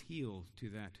Achilles heel to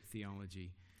that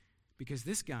theology, because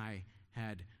this guy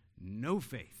had no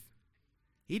faith.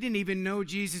 He didn't even know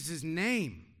Jesus'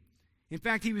 name. In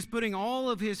fact, he was putting all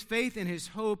of his faith and his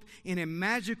hope in a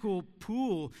magical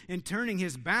pool and turning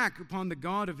his back upon the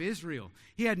God of Israel.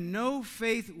 He had no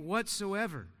faith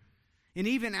whatsoever. And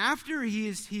even after he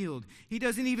is healed, he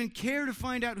doesn't even care to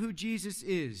find out who Jesus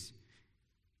is.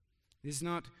 It is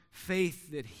not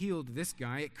faith that healed this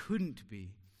guy. It couldn't be.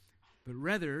 But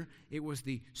rather, it was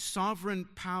the sovereign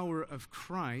power of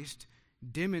Christ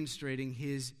demonstrating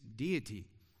his deity.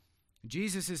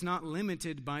 Jesus is not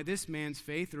limited by this man's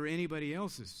faith or anybody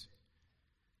else's.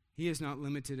 He is not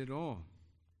limited at all.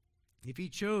 If he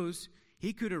chose,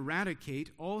 he could eradicate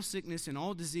all sickness and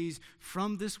all disease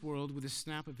from this world with a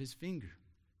snap of his finger,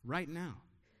 right now.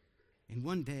 And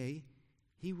one day,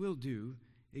 he will do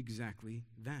exactly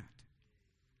that.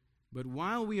 But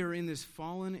while we are in this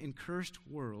fallen and cursed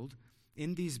world,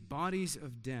 in these bodies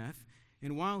of death,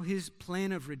 and while his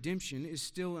plan of redemption is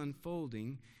still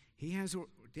unfolding, he has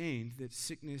ordained that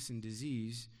sickness and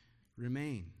disease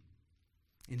remain.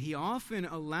 And he often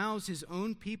allows his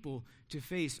own people to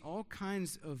face all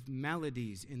kinds of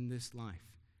maladies in this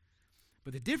life.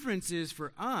 But the difference is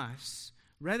for us,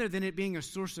 rather than it being a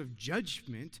source of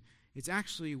judgment, it's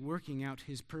actually working out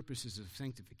his purposes of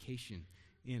sanctification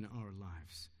in our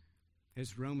lives.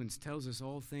 As Romans tells us,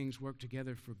 all things work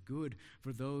together for good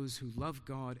for those who love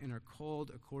God and are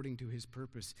called according to his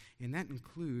purpose. And that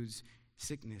includes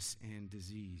sickness and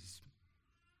disease.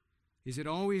 Is it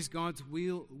always God's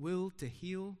will to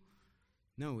heal?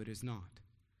 No, it is not.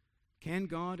 Can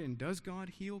God and does God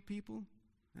heal people?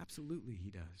 Absolutely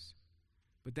he does.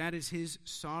 But that is his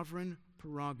sovereign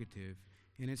prerogative,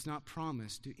 and it's not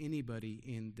promised to anybody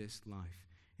in this life.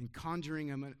 And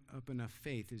conjuring up enough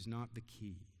faith is not the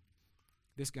key.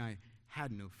 This guy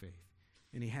had no faith,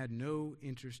 and he had no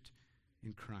interest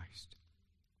in Christ.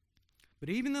 But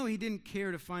even though he didn't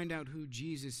care to find out who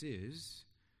Jesus is,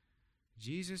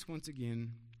 Jesus once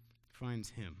again finds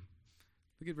him.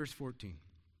 Look at verse 14.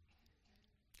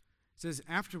 It says,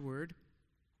 "Afterward,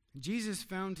 Jesus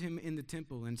found him in the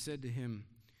temple and said to him,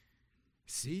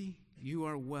 'See, you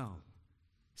are well.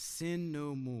 Sin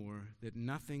no more, that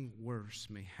nothing worse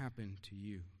may happen to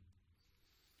you.'"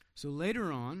 So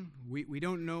later on, we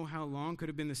don't know how long. Could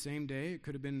have been the same day. It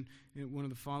could have been one of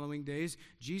the following days.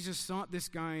 Jesus sought this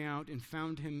guy out and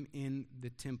found him in the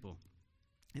temple.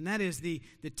 And that is the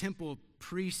temple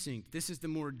precinct. This is the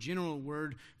more general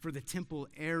word for the temple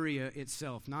area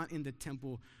itself, not in the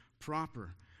temple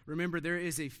proper. Remember, there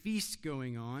is a feast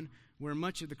going on where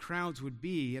much of the crowds would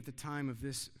be at the time of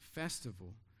this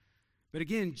festival. But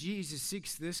again, Jesus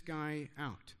seeks this guy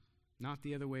out, not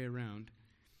the other way around.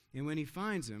 And when he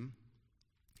finds him,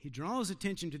 he draws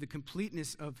attention to the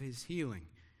completeness of his healing.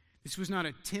 This was not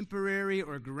a temporary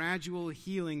or gradual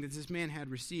healing that this man had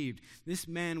received. This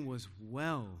man was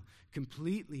well,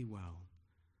 completely well.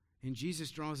 And Jesus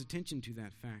draws attention to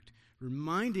that fact,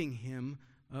 reminding him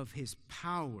of his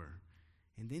power.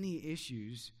 And then he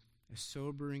issues a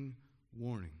sobering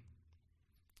warning.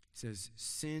 He says,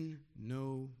 "Sin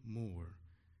no more,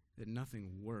 that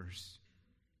nothing worse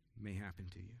may happen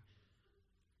to you."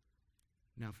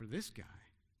 Now for this guy,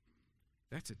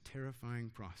 that's a terrifying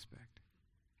prospect.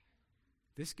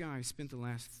 This guy spent the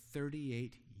last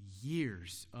 38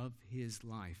 years of his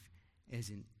life as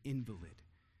an invalid.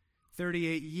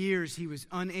 38 years he was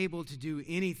unable to do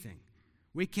anything.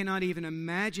 We cannot even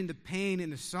imagine the pain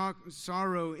and the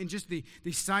sorrow and just the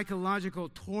psychological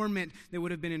torment that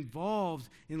would have been involved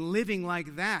in living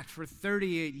like that for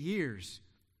 38 years.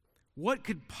 What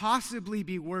could possibly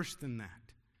be worse than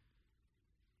that?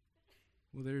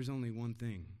 Well, there's only one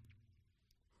thing.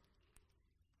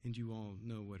 And you all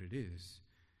know what it is.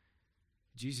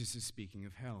 Jesus is speaking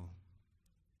of hell.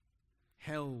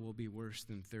 Hell will be worse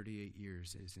than 38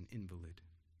 years as an invalid.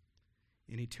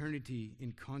 An eternity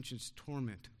in conscious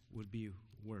torment would be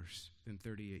worse than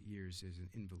 38 years as an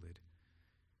invalid.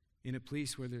 In a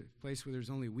place where there's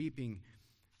only weeping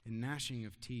and gnashing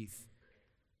of teeth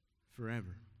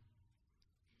forever.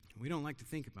 We don't like to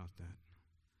think about that.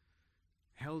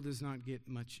 Hell does not get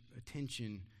much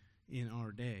attention in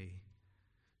our day.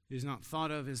 It is not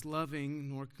thought of as loving,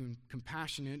 nor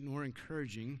compassionate, nor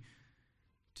encouraging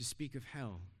to speak of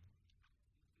hell.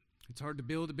 It's hard to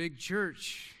build a big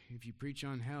church if you preach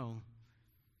on hell.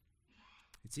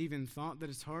 It's even thought that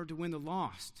it's hard to win the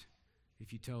lost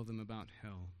if you tell them about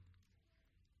hell.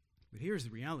 But here's the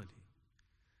reality.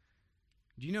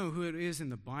 Do you know who it is in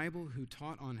the Bible who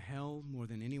taught on hell more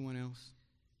than anyone else?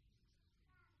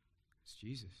 It's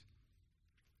Jesus.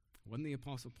 It wasn't the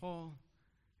Apostle Paul.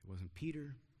 It wasn't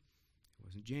Peter. It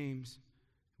wasn't James.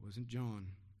 It wasn't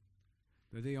John.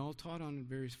 Though they all taught on it in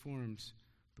various forms,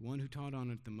 the one who taught on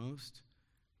it the most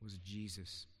was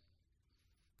Jesus.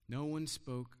 No one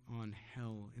spoke on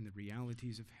hell and the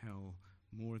realities of hell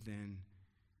more than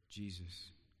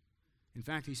Jesus. In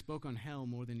fact, he spoke on hell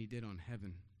more than he did on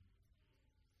heaven.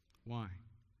 Why?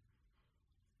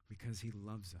 Because he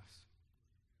loves us.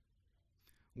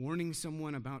 Warning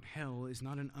someone about hell is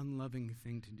not an unloving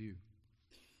thing to do.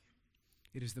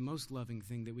 It is the most loving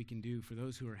thing that we can do for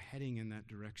those who are heading in that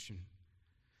direction.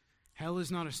 Hell is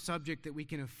not a subject that we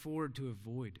can afford to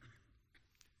avoid.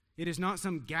 It is not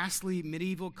some ghastly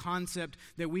medieval concept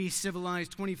that we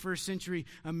civilized 21st century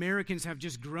Americans have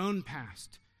just grown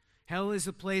past. Hell is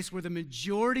a place where the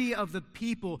majority of the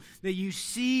people that you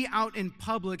see out in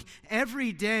public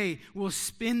every day will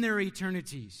spend their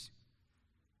eternities.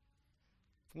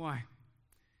 Why?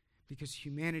 Because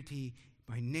humanity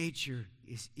by nature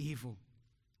is evil.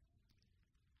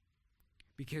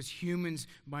 Because humans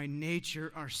by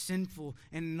nature are sinful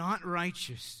and not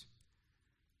righteous.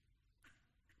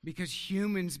 Because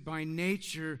humans by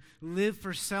nature live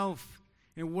for self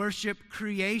and worship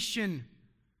creation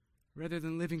rather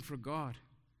than living for God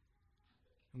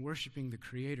and worshiping the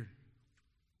Creator.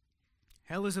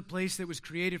 Hell is a place that was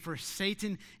created for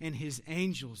Satan and his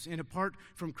angels. And apart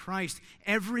from Christ,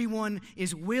 everyone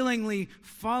is willingly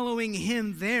following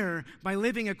him there by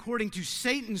living according to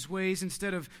Satan's ways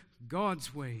instead of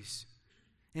God's ways.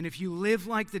 And if you live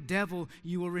like the devil,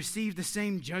 you will receive the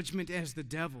same judgment as the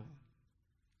devil.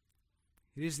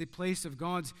 It is the place of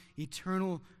God's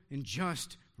eternal and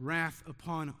just wrath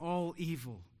upon all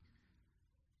evil.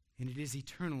 And it is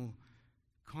eternal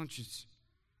conscious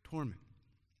torment.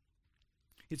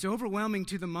 It's overwhelming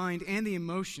to the mind and the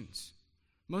emotions.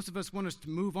 Most of us want us to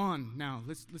move on now.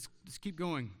 Let's keep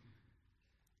going.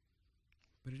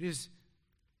 But it is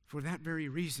for that very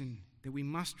reason that we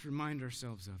must remind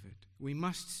ourselves of it. We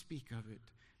must speak of it,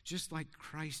 just like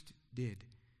Christ did.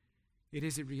 It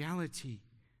is a reality,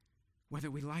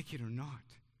 whether we like it or not.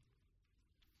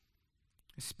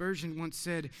 Spurgeon once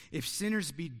said, "If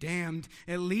sinners be damned,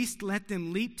 at least let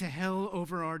them leap to hell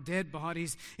over our dead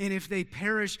bodies. And if they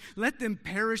perish, let them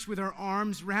perish with our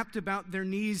arms wrapped about their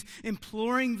knees,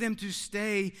 imploring them to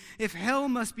stay. If hell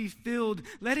must be filled,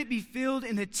 let it be filled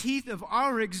in the teeth of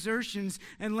our exertions,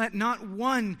 and let not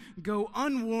one go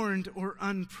unwarned or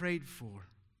unprayed for."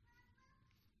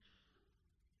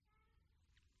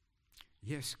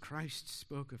 Yes, Christ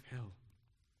spoke of hell,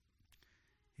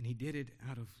 and he did it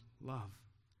out of love.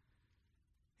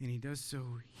 And he does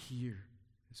so here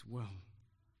as well.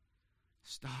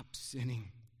 Stop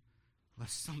sinning,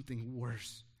 lest something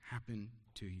worse happen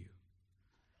to you.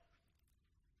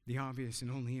 The obvious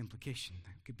and only implication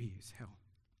that could be is hell.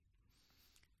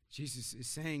 Jesus is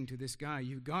saying to this guy,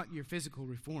 you've got your physical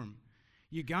reform.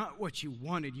 You got what you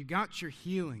wanted. You got your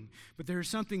healing. But there is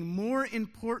something more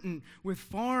important with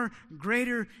far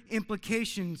greater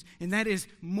implications, and that is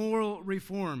moral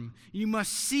reform. You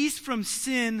must cease from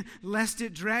sin lest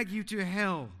it drag you to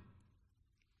hell.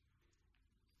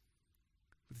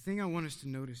 But the thing I want us to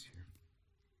notice here,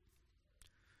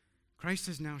 Christ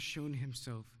has now shown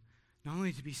himself not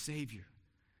only to be Savior,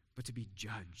 but to be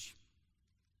Judge.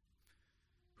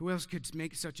 Who else could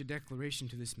make such a declaration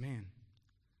to this man?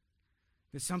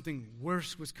 That something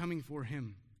worse was coming for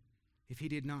him if he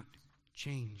did not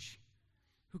change.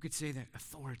 Who could say that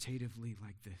authoritatively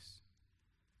like this?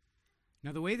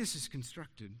 Now, the way this is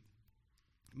constructed,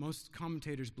 most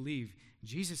commentators believe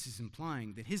Jesus is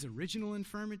implying that his original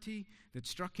infirmity that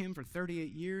struck him for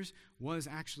 38 years was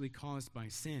actually caused by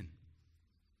sin.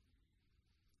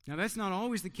 Now, that's not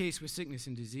always the case with sickness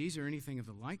and disease or anything of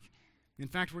the like. In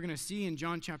fact, we're going to see in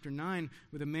John chapter 9,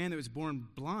 with a man that was born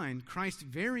blind, Christ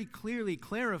very clearly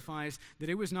clarifies that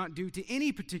it was not due to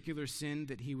any particular sin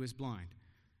that he was blind.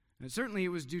 Now, certainly it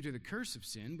was due to the curse of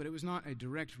sin, but it was not a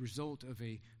direct result of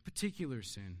a particular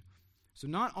sin. So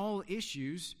not all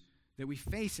issues that we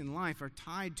face in life are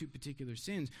tied to particular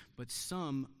sins, but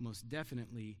some most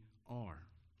definitely are.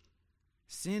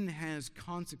 Sin has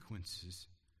consequences,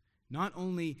 not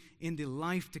only in the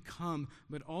life to come,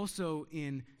 but also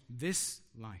in this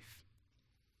life.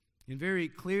 And very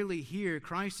clearly here,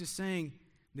 Christ is saying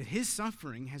that his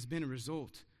suffering has been a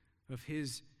result of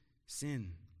his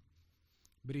sin.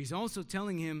 But he's also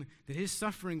telling him that his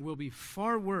suffering will be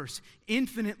far worse,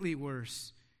 infinitely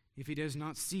worse, if he does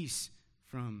not cease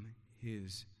from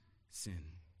his sin.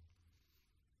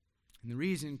 And the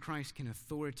reason Christ can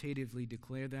authoritatively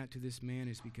declare that to this man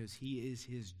is because he is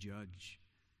his judge.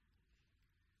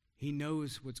 He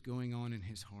knows what's going on in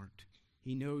his heart.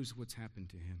 He knows what's happened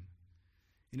to him.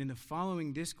 And in the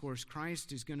following discourse,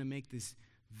 Christ is going to make this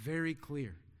very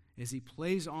clear as he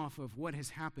plays off of what has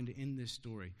happened in this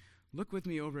story. Look with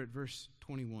me over at verse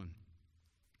 21.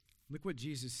 Look what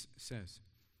Jesus says.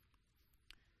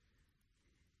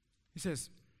 He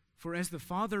says, "For as the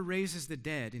Father raises the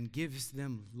dead and gives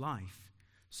them life,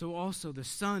 so also the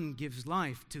Son gives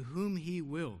life to whom he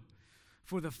will.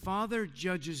 For the Father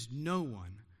judges no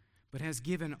one, but has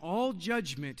given all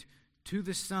judgment to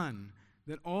the Son,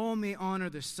 that all may honor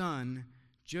the Son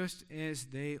just as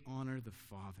they honor the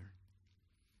Father."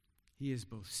 He is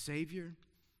both Savior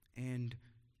and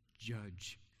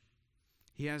Judge.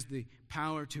 He has the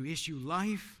power to issue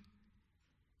life,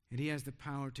 and he has the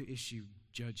power to issue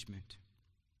judgment.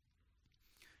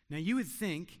 Now, you would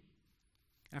think,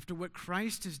 after what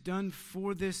Christ has done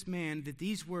for this man, that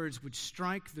these words would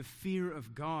strike the fear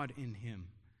of God in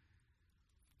him.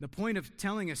 The point of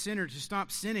telling a sinner to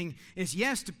stop sinning is,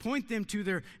 yes, to point them to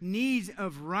their need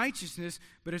of righteousness,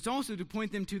 but it's also to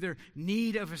point them to their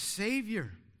need of a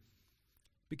Savior.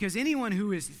 Because anyone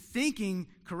who is thinking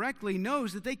correctly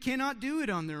knows that they cannot do it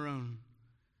on their own.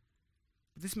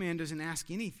 But this man doesn't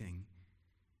ask anything.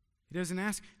 He doesn't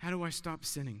ask, how do I stop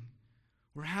sinning?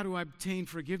 Or how do I obtain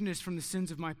forgiveness from the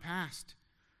sins of my past?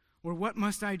 Or what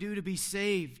must I do to be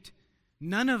saved?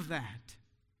 None of that.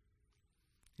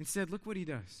 Instead, look what he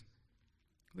does.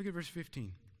 Look at verse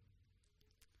 15.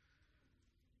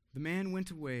 The man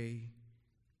went away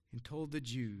and told the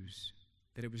Jews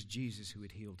that it was Jesus who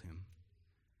had healed him.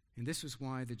 And this was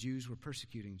why the Jews were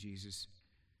persecuting Jesus,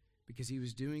 because he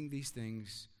was doing these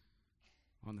things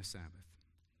on the Sabbath.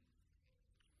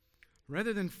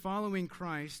 Rather than following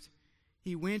Christ,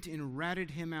 he went and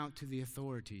ratted him out to the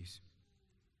authorities,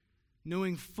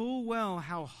 knowing full well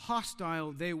how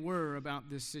hostile they were about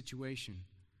this situation.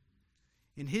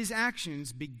 And his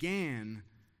actions began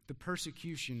the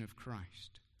persecution of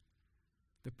Christ,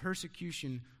 the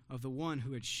persecution of the one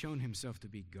who had shown himself to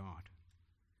be God.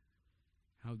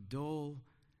 How dull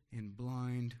and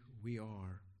blind we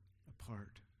are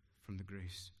apart from the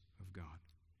grace of God.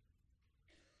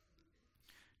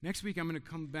 Next week, I'm going to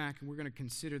come back and we're going to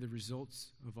consider the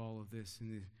results of all of this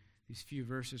in these few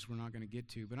verses we're not going to get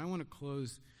to. But I want to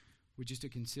close with just a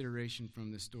consideration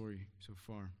from this story so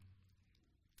far.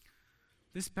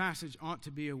 This passage ought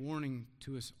to be a warning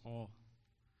to us all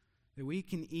that we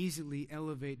can easily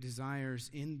elevate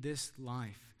desires in this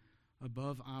life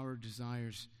above our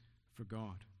desires for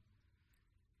God.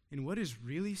 And what is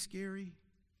really scary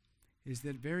is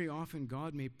that very often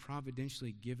God may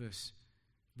providentially give us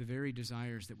the very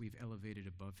desires that we've elevated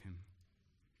above him.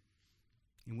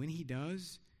 And when he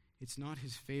does, it's not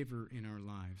his favor in our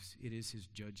lives, it is his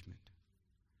judgment.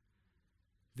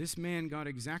 This man got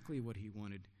exactly what he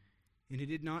wanted, and it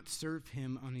did not serve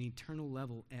him on an eternal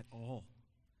level at all,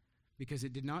 because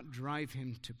it did not drive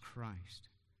him to Christ.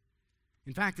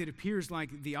 In fact, it appears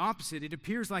like the opposite. It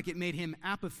appears like it made him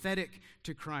apathetic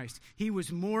to Christ. He was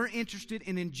more interested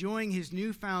in enjoying his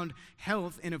newfound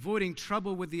health and avoiding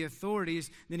trouble with the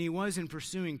authorities than he was in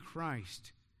pursuing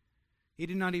Christ. He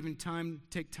did not even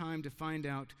take time to find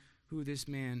out who this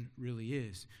man really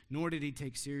is, nor did he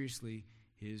take seriously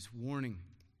his warning.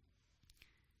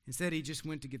 Instead, he just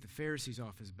went to get the Pharisees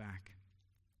off his back.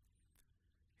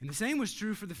 And the same was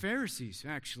true for the Pharisees,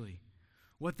 actually.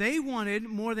 What they wanted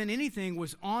more than anything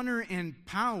was honor and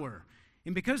power.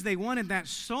 And because they wanted that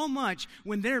so much,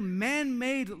 when their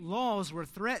man-made laws were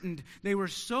threatened, they were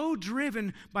so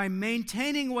driven by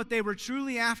maintaining what they were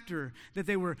truly after that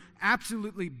they were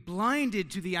absolutely blinded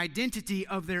to the identity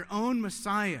of their own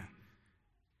Messiah.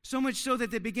 So much so that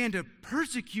they began to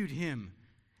persecute him.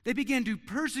 They began to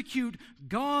persecute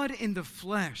God in the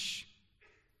flesh.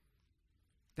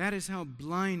 That is how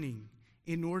blinding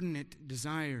inordinate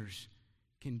desires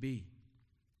can be.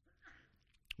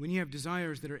 When you have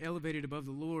desires that are elevated above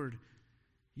the Lord,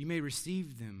 you may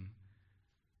receive them,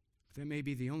 but that may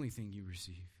be the only thing you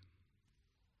receive.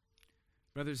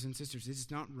 Brothers and sisters, it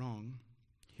is not wrong,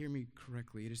 hear me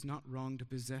correctly, it is not wrong to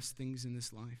possess things in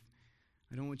this life.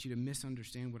 I don't want you to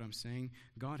misunderstand what I'm saying.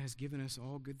 God has given us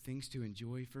all good things to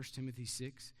enjoy, 1 Timothy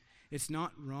 6. It's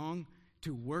not wrong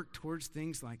to work towards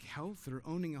things like health or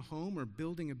owning a home or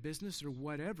building a business or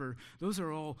whatever. Those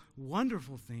are all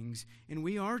wonderful things, and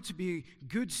we are to be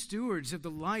good stewards of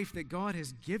the life that God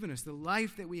has given us, the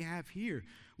life that we have here.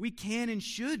 We can and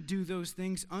should do those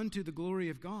things unto the glory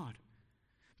of God.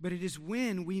 But it is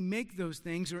when we make those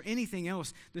things or anything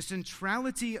else the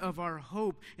centrality of our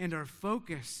hope and our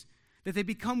focus that they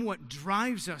become what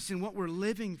drives us and what we're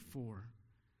living for.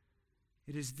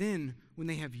 It is then when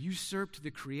they have usurped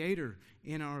the Creator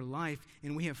in our life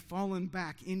and we have fallen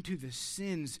back into the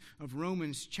sins of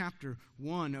Romans chapter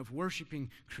 1 of worshiping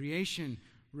creation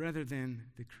rather than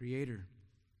the Creator.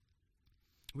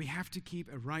 We have to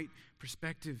keep a right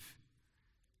perspective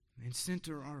and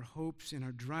center our hopes and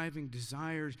our driving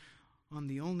desires on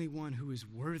the only one who is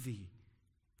worthy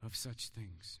of such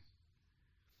things.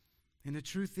 And the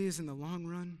truth is, in the long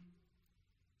run,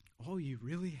 all you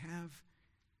really have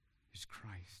is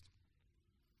Christ.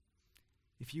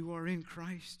 If you are in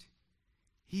Christ,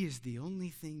 He is the only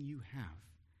thing you have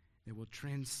that will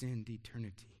transcend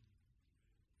eternity.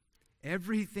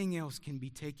 Everything else can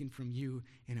be taken from you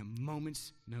in a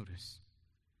moment's notice.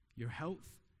 Your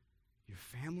health, your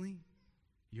family,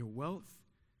 your wealth,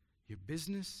 your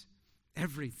business,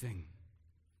 everything.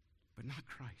 But not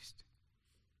Christ.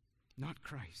 Not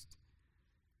Christ.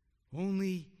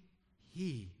 Only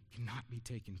He cannot be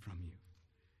taken from you.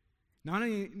 Not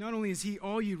only is He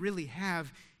all you really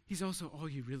have, He's also all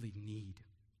you really need.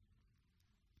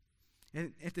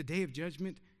 And at the day of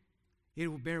judgment, it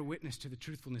will bear witness to the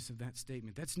truthfulness of that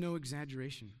statement. That's no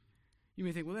exaggeration. You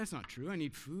may think, well, that's not true. I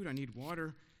need food. I need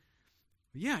water.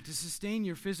 Yeah, to sustain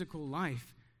your physical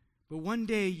life. But one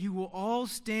day you will all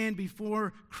stand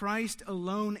before Christ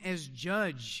alone as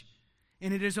judge.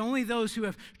 And it is only those who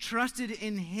have trusted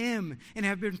in Him and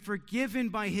have been forgiven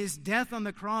by His death on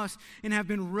the cross and have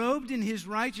been robed in His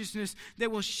righteousness that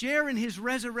will share in His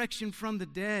resurrection from the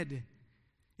dead.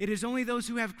 It is only those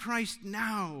who have Christ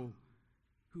now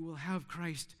who will have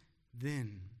Christ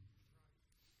then.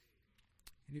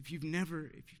 And if you've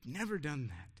never done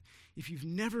that, if you've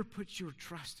never put your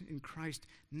trust in Christ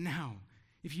now,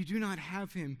 if you do not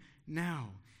have Him now,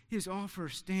 His offer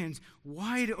stands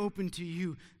wide open to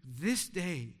you this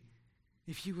day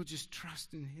if you will just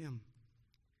trust in Him.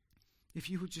 If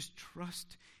you will just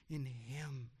trust in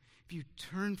Him. If you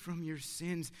turn from your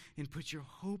sins and put your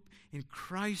hope in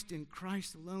Christ and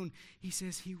Christ alone, He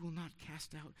says He will not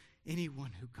cast out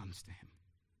anyone who comes to Him.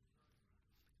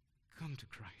 Come to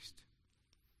Christ.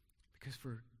 Because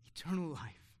for eternal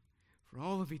life, for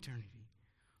all of eternity,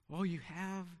 all you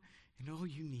have and all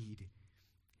you need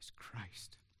is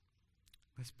Christ.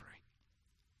 Let's pray.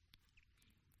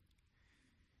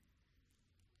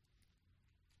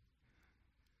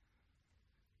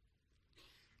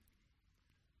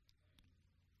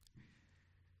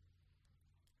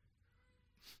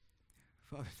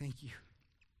 Father, thank you.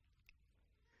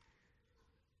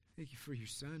 Thank you for your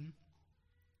Son.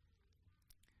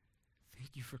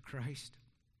 Thank you for Christ.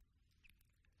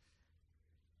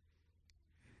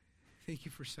 Thank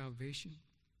you for salvation.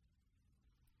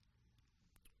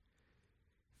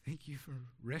 Thank you for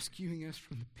rescuing us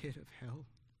from the pit of hell.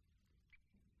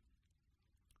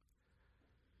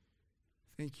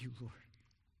 Thank you, Lord.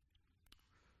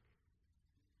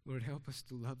 Lord, help us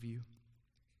to love you.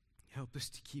 Help us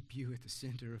to keep you at the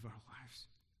center of our lives.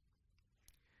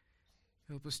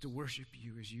 Help us to worship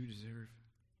you as you deserve.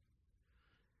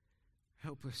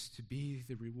 Help us to be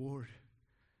the reward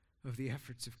of the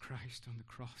efforts of Christ on the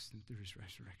cross and through his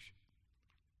resurrection.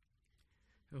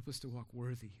 Help us to walk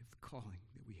worthy of the calling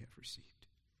that we have received.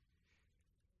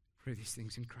 Pray these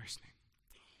things in Christ's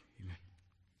name. Amen.